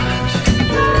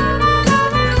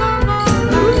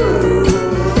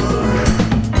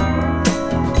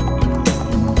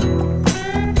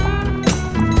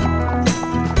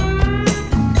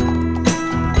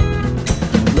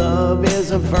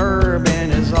 A verb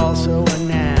and is also a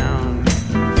noun,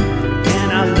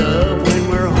 and I love when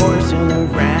we're horsing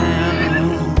around.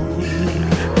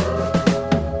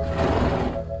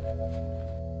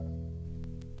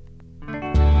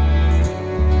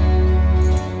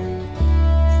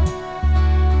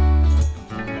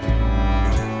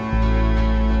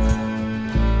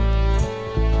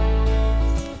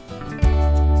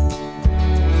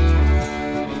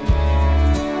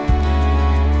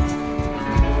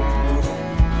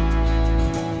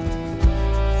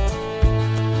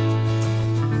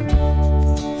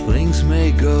 Things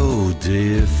may go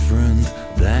different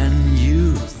than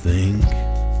you think.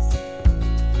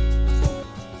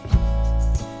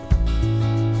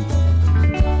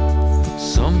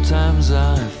 Sometimes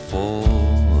I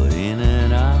fall in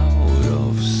and out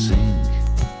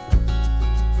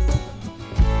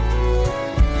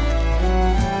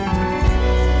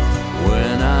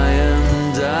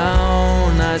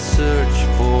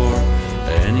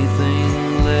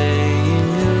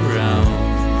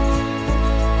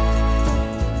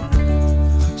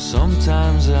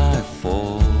Sometimes I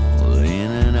fall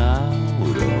in and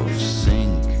out of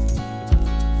sync.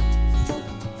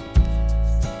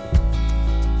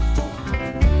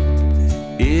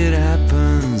 It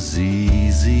happens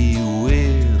easy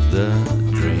with the